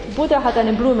erlebt. Buddha hat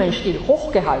einen Blumenstiel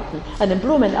hochgehalten, einen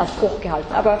Blumenast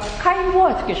hochgehalten, aber kein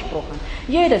Wort gesprochen.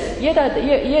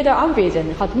 Jeder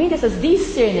Anwesende hat mindestens die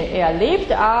Szene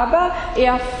erlebt, aber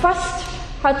erfasst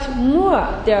hat nur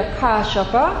der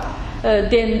Kashyapa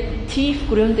den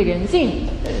tiefgründigen Sinn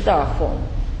davon.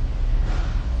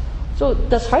 So,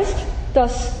 das heißt,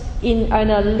 dass in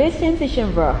einer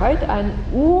letztendlichen Wahrheit ein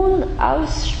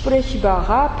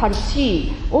unaussprechbarer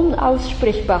Partie,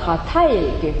 unaussprechbarer Teil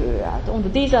gehört.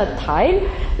 Und dieser Teil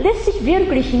lässt sich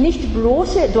wirklich nicht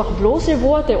durch bloße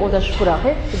Worte oder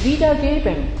Sprache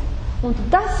wiedergeben. Und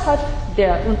das hat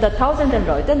unter tausenden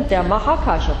Leuten, der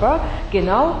Mahakashyapa,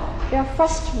 genau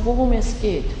erfasst, worum es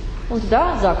geht. Und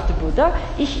da sagte Buddha,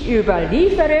 ich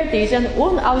überliefere diesen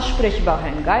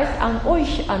unaussprechbaren Geist an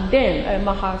euch, an den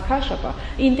Mahakashyapa.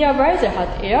 In der Weise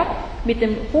hat er mit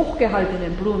dem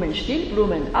hochgehaltenen Blumenstiel,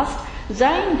 Blumenast,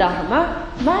 sein Dharma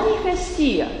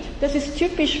manifestiert. Das ist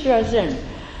typisch für Zen.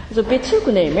 Also Bezug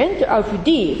nehmend auf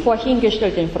die vorhin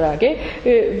Frage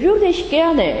würde ich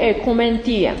gerne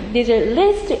kommentieren. Diese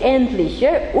letztendliche,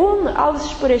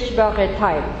 unaussprechbare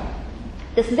Teil.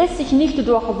 Das lässt sich nicht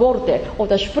durch Worte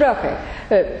oder Sprache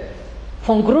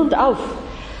von Grund auf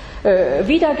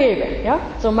wiedergeben. Ja?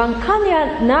 So, man kann ja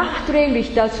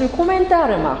nachträglich dazu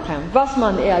Kommentare machen, was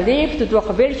man erlebt,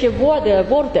 durch welche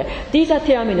Worte dieser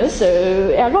Terminus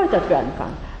erläutert werden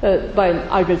kann. Bei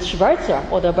Albert Schweitzer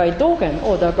oder bei Dogen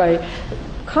oder bei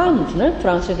Kant, ne?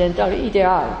 Transzendentale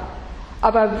Ideal.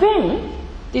 Aber wenn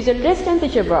diese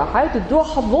letztendliche Wahrheit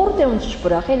durch Worte und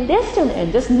Sprache letzten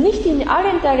Endes nicht in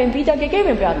allen Teilen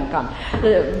wiedergegeben werden kann.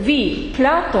 Wie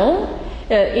Platon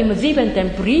im 7.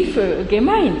 Brief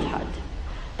gemeint hat,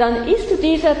 dann ist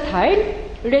dieser Teil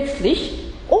letztlich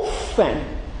offen.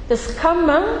 Das kann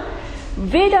man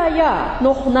weder Ja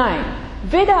noch Nein,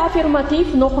 weder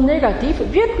affirmativ noch negativ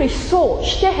wirklich so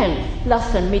stehen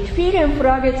lassen, mit vielen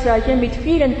Fragezeichen, mit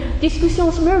vielen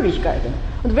Diskussionsmöglichkeiten.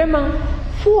 Und wenn man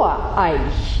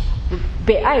voreilig,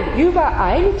 beeilt,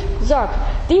 übereilt sagt,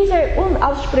 dieser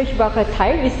unaussprechbare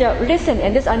Teil ist ja letzten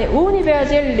Endes eine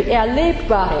universell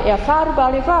erlebbare,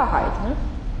 erfahrbare Wahrheit.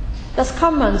 Das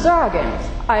kann man sagen,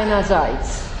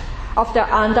 einerseits. Auf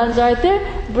der anderen Seite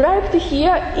bleibt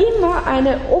hier immer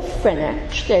eine offene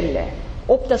Stelle.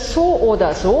 Ob das so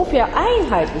oder so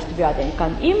vereinheitlicht werden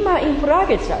kann, immer im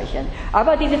Fragezeichen.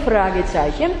 Aber diese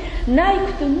Fragezeichen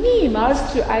neigt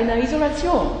niemals zu einer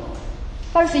Isolation.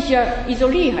 Falls ich ja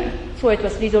isoliere, so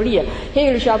etwas isoliere.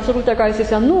 Hegelischer absoluter Geist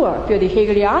ist ja nur für die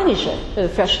hegelianische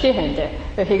Verstehende,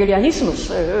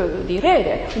 Hegelianismus die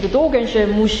Rede. Und Dogensche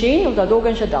Mushin oder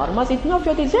Dogensche Dharma sind nur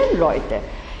für die Zen-Leute.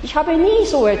 Ich habe nie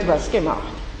so etwas gemacht.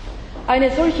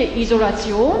 Eine solche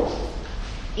Isolation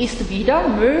ist wieder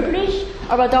möglich,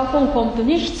 aber davon kommt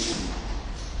nichts,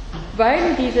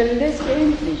 weil diese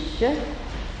letztendliche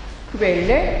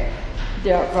Quelle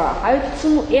der Wahrheit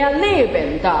zum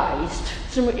Erleben da ist,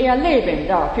 zum Erleben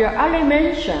da für alle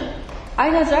Menschen.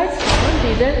 Einerseits kann man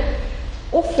diese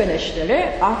offene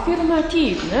Stelle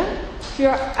affirmativ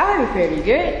für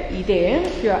allfällige Ideen,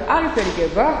 für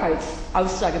allfällige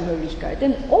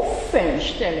Wahrheitsaussagemöglichkeiten offen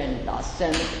stellen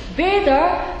lassen.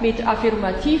 Weder mit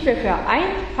affirmativer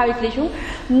Vereinheitlichung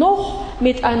noch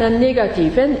mit einer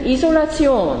negativen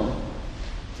Isolation.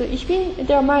 Also ich bin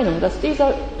der Meinung, dass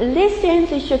diese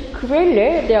letztendliche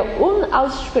Quelle der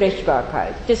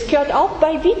Unaussprechbarkeit, das gehört auch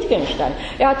bei Wittgenstein.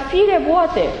 Er hat viele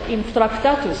Worte im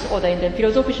Traktatus oder in den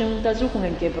philosophischen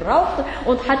Untersuchungen gebraucht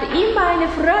und hat immer eine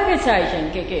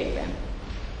Fragezeichen gegeben,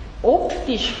 ob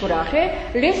die Sprache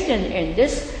letzten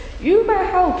Endes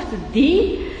überhaupt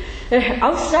die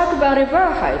aussagbare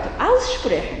Wahrheit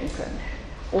aussprechen könne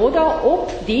oder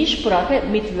ob die Sprache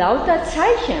mit lauter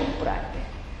Zeichen bleibt.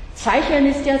 Zeichen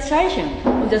ist ja Zeichen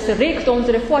und das regt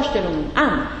unsere Vorstellungen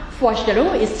an.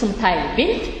 Vorstellung ist zum Teil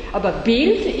Bild, aber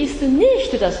Bild ist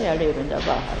nicht das Erleben der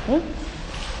Wahrheit.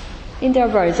 In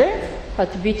der Weise hat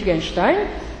Wittgenstein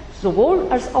sowohl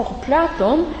als auch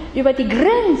Platon über die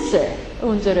Grenze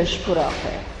unserer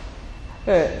Sprache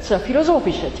zur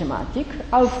philosophischen Thematik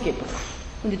aufgebracht.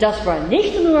 Und das war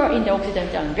nicht nur in der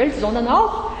okzidentalen Welt, sondern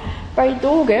auch bei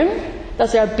Dogen,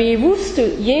 dass er bewusst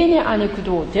jene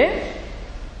Anekdote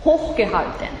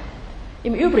hochgehalten.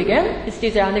 Im Übrigen ist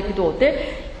diese Anekdote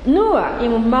nur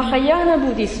im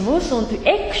Mahayana-Buddhismus und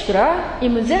extra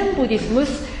im Zen-Buddhismus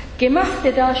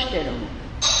gemachte Darstellung.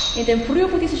 In den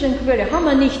frühbuddhistischen Quellen haben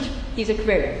wir nicht diese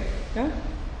Quelle. Ja?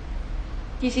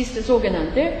 Dies ist das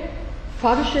sogenannte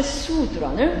falsches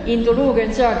Sutra.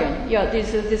 Indologen sagen, ja,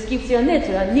 das gibt es ja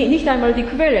nicht einmal die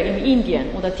Quelle in Indien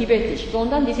oder Tibetisch,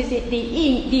 sondern das ist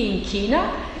die in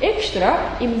China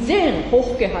extra im Zen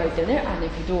hochgehaltene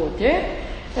Anekdote,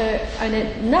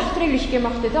 eine nachträglich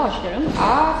gemachte Darstellung,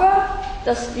 aber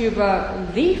das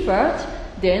überliefert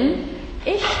den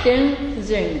echten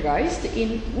Zen-Geist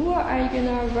in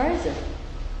ureigener Weise.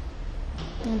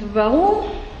 Und warum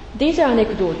diese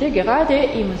Anekdote gerade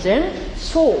im Zen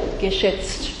so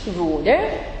geschätzt wurde,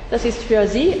 das ist für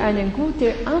Sie eine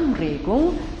gute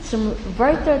Anregung zum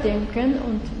Weiterdenken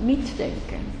und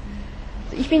Mitdenken.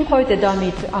 Ich bin heute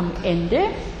damit am Ende.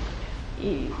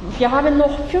 Wir haben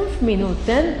noch 5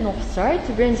 Minuten noch Zeit,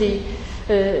 wenn Sie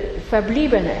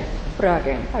verbliebene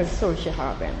Fragen als solche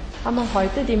haben. Haben wir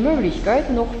heute die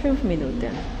Möglichkeit, noch 5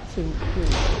 Minuten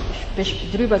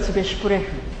darüber zu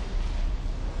besprechen.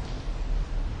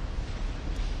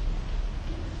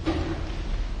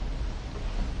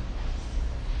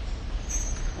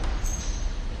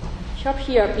 Ich habe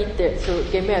hier bitte so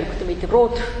gemerkt mit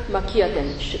rot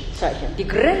markierten Zeichen. Die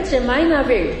Grenze meiner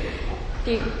Welt,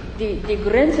 die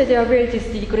Grenze der Welt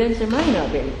ist die Grenze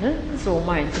meiner Welt. Ne? So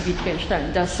meint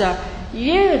Wittgenstein, dass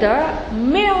jeder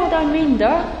mehr oder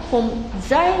minder von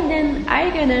seinen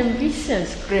eigenen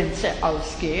Wissensgrenze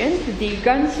ausgehend die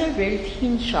ganze Welt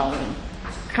hinschauen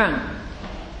kann.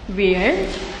 Während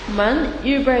man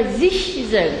über sich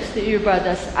selbst, über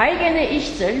das eigene Ich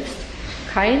selbst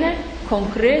keine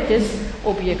konkretes,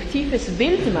 objektives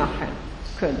Bild machen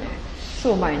könne.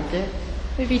 So meinte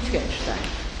Wittgenstein.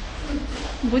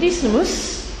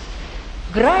 Buddhismus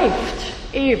greift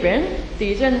eben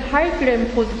diesen heiklen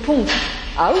Punkt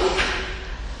auf.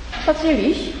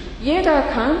 Tatsächlich, jeder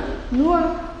kann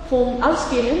nur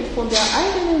ausgehend von der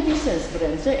eigenen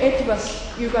Wissensgrenze etwas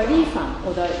überliefern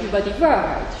oder über die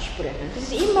Wahrheit sprechen. Das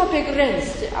ist immer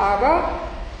begrenzt, aber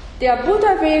Der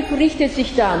Buddha-Weg richtet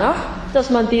sich danach, dass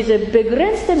man diese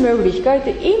begrenzte Möglichkeit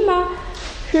immer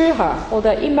höher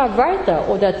oder immer weiter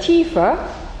oder tiefer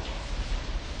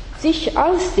sich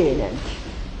ausdehnend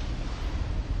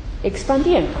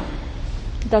expandieren kann.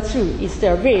 Dazu ist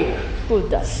der Weg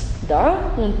Buddhas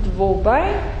da, und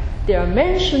wobei der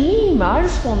Mensch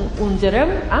niemals von unserem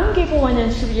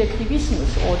angeborenen Subjektivismus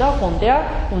oder von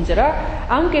unserer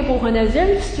angeborenen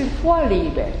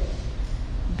Selbstvorliebe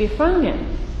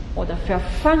befangen oder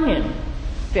verfangen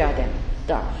werden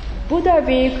darf.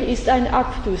 Buddha-Weg ist ein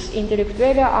Aktus,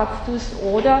 intellektueller Aktus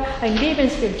oder ein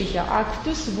lebensweltlicher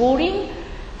Aktus, worin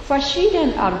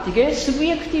verschiedenartige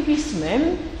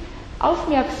Subjektivismen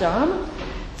aufmerksam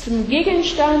zum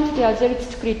Gegenstand der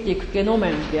Selbstkritik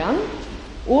genommen werden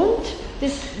und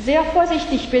das sehr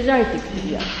vorsichtig beseitigt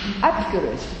wird,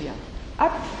 abgelöst wird.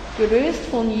 Abgelöst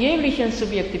von jeglichem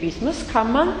Subjektivismus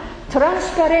kann man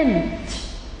transparent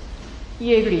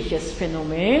jegliches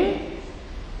Phänomen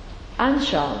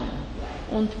anschauen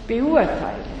und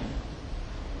beurteilen.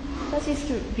 Das ist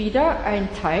wieder ein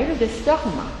Teil des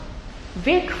Dharma.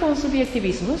 Weg vom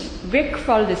Subjektivismus,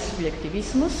 Wegfall des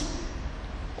Subjektivismus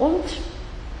und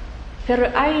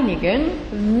vereinigen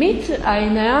mit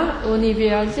einer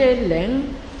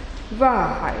universellen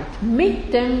Wahrheit,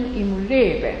 mitten im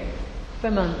Leben.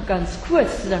 Wenn man ganz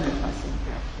kurz zusammenfassen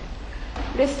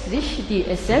möchte, lässt sich die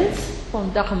Essenz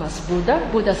von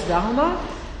Buddhas Dharma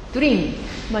drin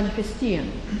manifestieren.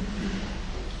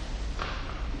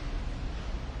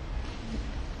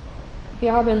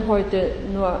 Wir haben heute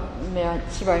nur mehr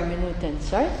 2 Minuten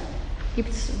Zeit. Gibt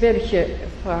es welche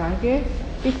Frage?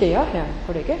 Bitte, ja, Herr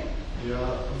Kollege.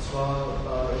 Ja, und zwar,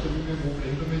 ich habe immer ein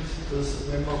Problem damit, dass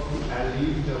wenn man von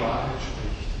Erleben der Wahrheit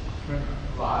spricht, ich meine,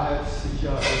 Wahrheit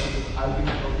sicher also das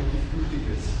allgemein objektiv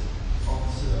Gültiges.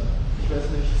 Und ich weiß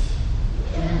nicht,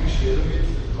 ich bin mir schwer damit,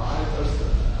 Wahrheit als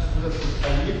etwas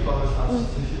Erlebbares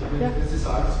anzusehen. Wenn Sie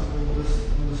sagen, dass man das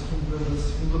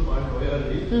 100-mal neu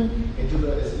erlebt,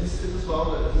 entweder es ist etwas wahr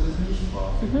oder es ist nicht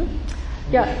wahr.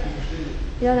 Ja.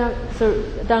 Ja, also,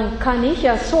 dann kann ich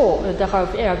ja so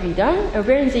darauf erwidern,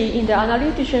 wenn Sie in der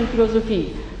analytischen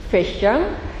Philosophie Fächern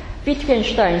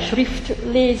Wittgensteins Schrift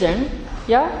lesen,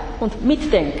 ja, und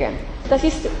mitdenken. Das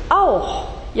ist auch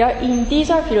ja, in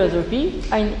dieser Philosophie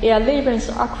ein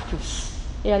Erlebensaktus,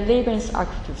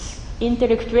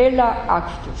 intellektueller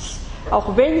Aktus.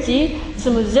 Auch wenn Sie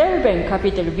zum selben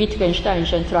Kapitel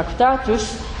Wittgensteinschen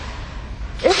Traktatus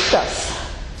öfters,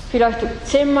 vielleicht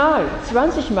 10-mal,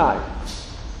 20-mal,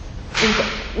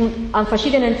 an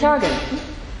verschiedenen Tagen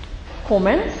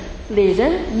kommen,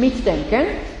 lesen, mitdenken,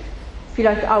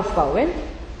 vielleicht aufbauen,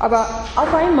 aber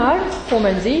auf einmal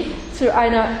kommen sie zu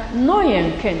einer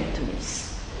neuen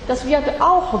Kenntnis. Das wird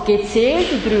auch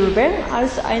gezählt drüben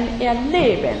als ein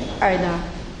Erleben einer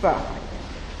Wahrheit.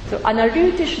 So,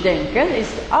 analytisch denken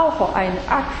ist auch ein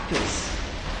Aktus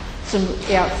zum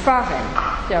Erfahren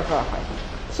der Wahrheit.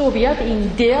 So wird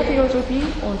in der Philosophie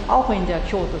und auch in der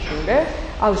Kyoto-Schule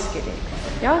ausgelegt.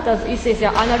 Ja, das ist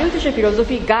ja analytische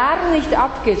Philosophie gar nicht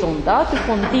abgesondert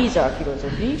von dieser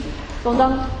Philosophie,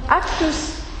 sondern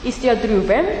Aktus ist ja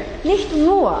drüben nicht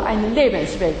nur ein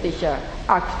lebensweltlicher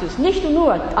Aktus, nicht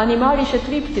nur animalische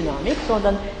Triebdynamik,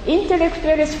 sondern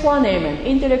intellektuelles Vornehmen,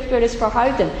 intellektuelles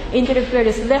Verhalten,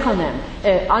 intellektuelles Lernen,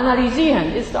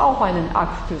 Analysieren ist auch ein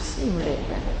Aktus im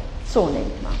Leben. So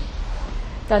nennt man.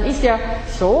 Dann ist ja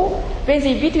so, wenn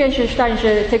Sie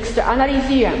Wittgensteinsche Texte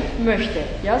analysieren möchten,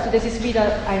 ja, so das ist wieder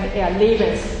eine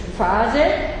Erlebensphase,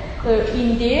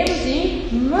 in der Sie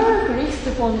möglichst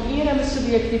von Ihrem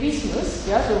Subjektivismus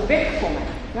ja, so wegkommen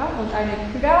ja, und eine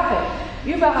klare,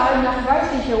 überall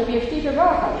nachweisliche, objektive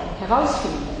Wahrheit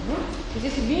herausfinden. Das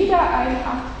ist wieder ein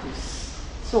Aktus.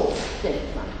 So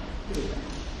denkt man wieder.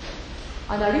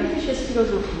 Analytisches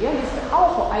Philosophieren ist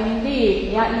auch ein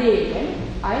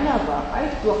Erleben einer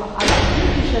Wahrheit durch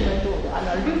analytische Methode,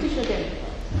 analytische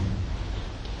Denkweise.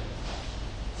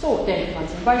 So denkt man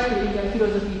zum Beispiel in der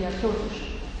Philosophie der Kyoto-Schule.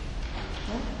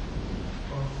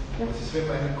 Was ist, wenn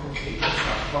man einen konkreten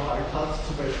Sachverhalt hat,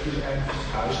 zum Beispiel ein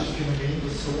physikalisches Phänomen,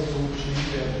 das so und so beschrieben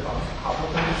werden kann? Hat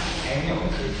man dann eine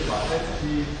konkrete Wahrheit,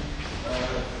 die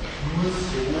nur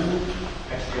so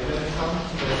erklärt werden kann,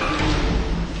 zum Beispiel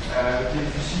die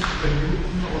Physik bei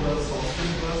Newton oder sonst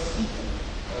irgendwas,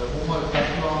 wo man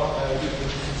die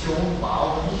Position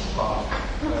wahr oder nicht wahr.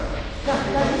 Ich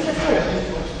weiß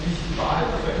nicht, ob sich die Wahrheit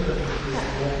verändert wird,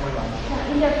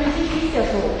 in der Physik ist ja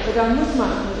so, dann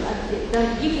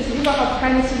gibt es überhaupt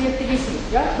keine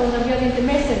Subjektivismus, ja, sondern wir sind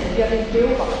gemessen, wir sind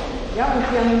beobachtet. Ja, und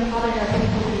wir haben ja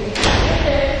die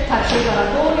Experimente,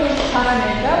 Laboratorien,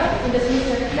 Parameter, und es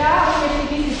muss ja klar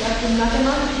objektivistisch als ein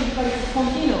mathematisches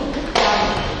Kontinuum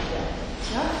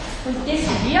Und das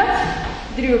wird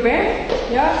drüber,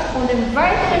 ja, von dem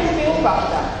weiteren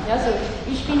Beobachter. Ja, so,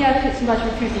 ich bin ja zum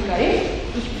Beispiel Physikerin,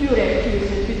 ich führe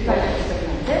physikalische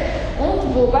Experimente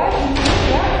und wobei ich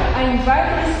ja ein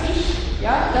weiteres Ich,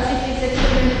 ja, das ist das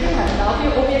Experiment glaube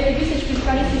ich,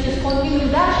 objektivistisch-physikalistisches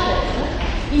Kontinuum darstellt. Ne?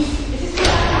 Es ist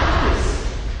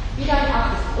wieder ein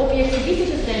Aktus,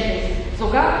 objektivistisches Denken,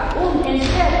 sogar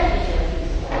unentbehrlich.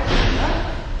 Ja?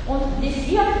 Und das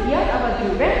wird aber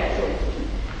drüber so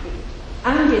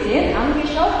angesehen,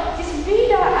 angeschaut, es ist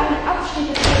wieder ein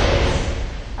Abschnitt des Lebens.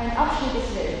 Ein Abschnitt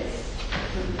des Lebens.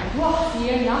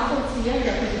 Durchziehen, nachvollziehen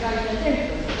der physikalischen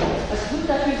Entwicklung. Als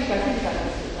guter Physiker zu sein.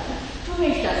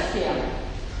 Tue ich das gerne.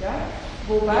 Ja?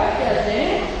 Wobei der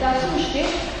Sinn dazu steht,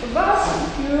 was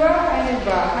für eine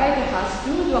Wahrheit hast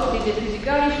du durch diese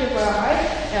physikalische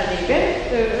Wahrheit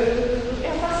erleben,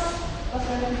 was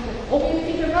eine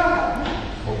objektive Wahrheit,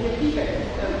 objektive,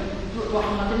 durch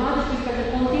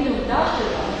mathematisch-physikalische Kontinuum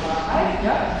darstellbare Wahrheit,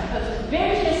 ja? Also,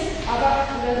 welches, aber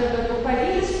bei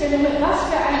diesem Phänomen,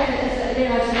 was für eine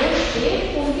Relation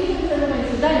steht, um diesem Phänomen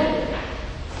zu sein?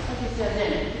 Das ist ja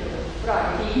eine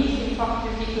Frage, die nicht in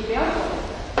Fachphysik zu beantworten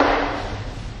ist.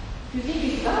 Physik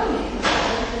ist gar nicht.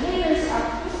 Das ist ein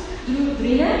Lebensaktus.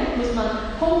 Drinnen muss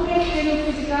man konkret stellen,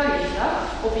 physikalisch,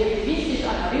 ja? Objektivistisch,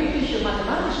 analytisch und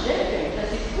mathematisch denken.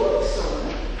 Das ist gut so.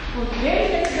 Ne? Und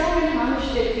welcher Zusammenhang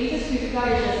steht dieses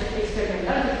physikalische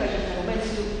experimentale Phänomen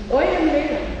zu eurem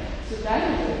Leben, zu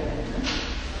deinem Leben? Ne?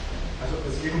 Also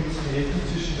es geht um das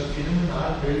Verhältnis zwischen der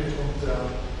phänomenalen Welt und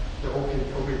der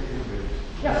objektiven Welt.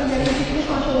 Ja, in der Physik muss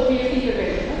man schon objektive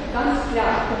Welt, ne? Ganz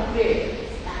klar,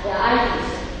 konkret.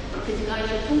 Ereignisse,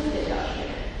 physikalische Punkte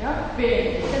darstellen. Ja?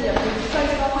 Der Physiker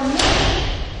ist auch ein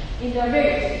Mensch in der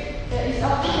Welt. Er ist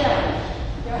auch sterblich.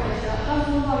 Ja, er ist ein ganz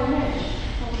normaler Mensch.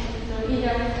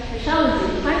 Schauen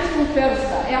Sie, Heinz von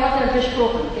Förster, er hat ja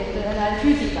besprochen, ein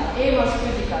Physiker, ehemals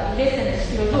Physiker, letztendlich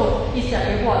Philosoph ist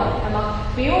er geworden. Er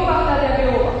macht Beobachter der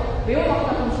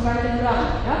Beobachter vom zweiten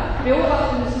Rang. Ja?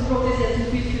 Beobachten ist ein Prozess, das ist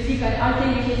in Physik eine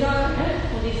alltägliche Sache. Ne?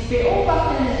 Und das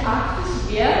Beobachten des Aktes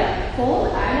wird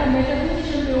von einer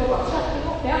metaphysischen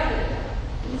Beobachtung fertig.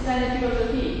 Das ist eine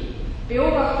Philosophie.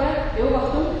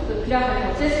 Beobachtung, so klare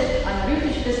Prozesse,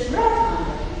 analytisch, das braucht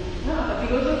man. Ja? Aber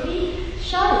Philosophie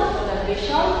schaut oder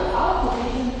beschaut auch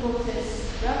diesen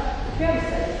Prozess. Ja?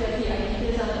 Förster ist ja hier eine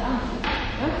interessante Antwort.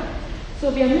 Ja?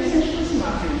 So, wir müssen Schluss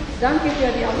machen. Danke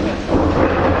für die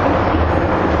Aufmerksamkeit.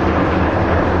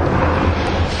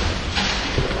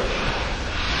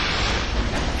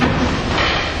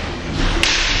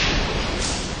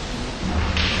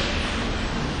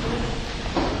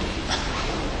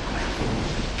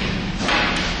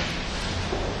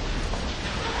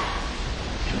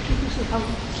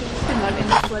 Mal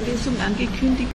eine Vorlesung angekündigt.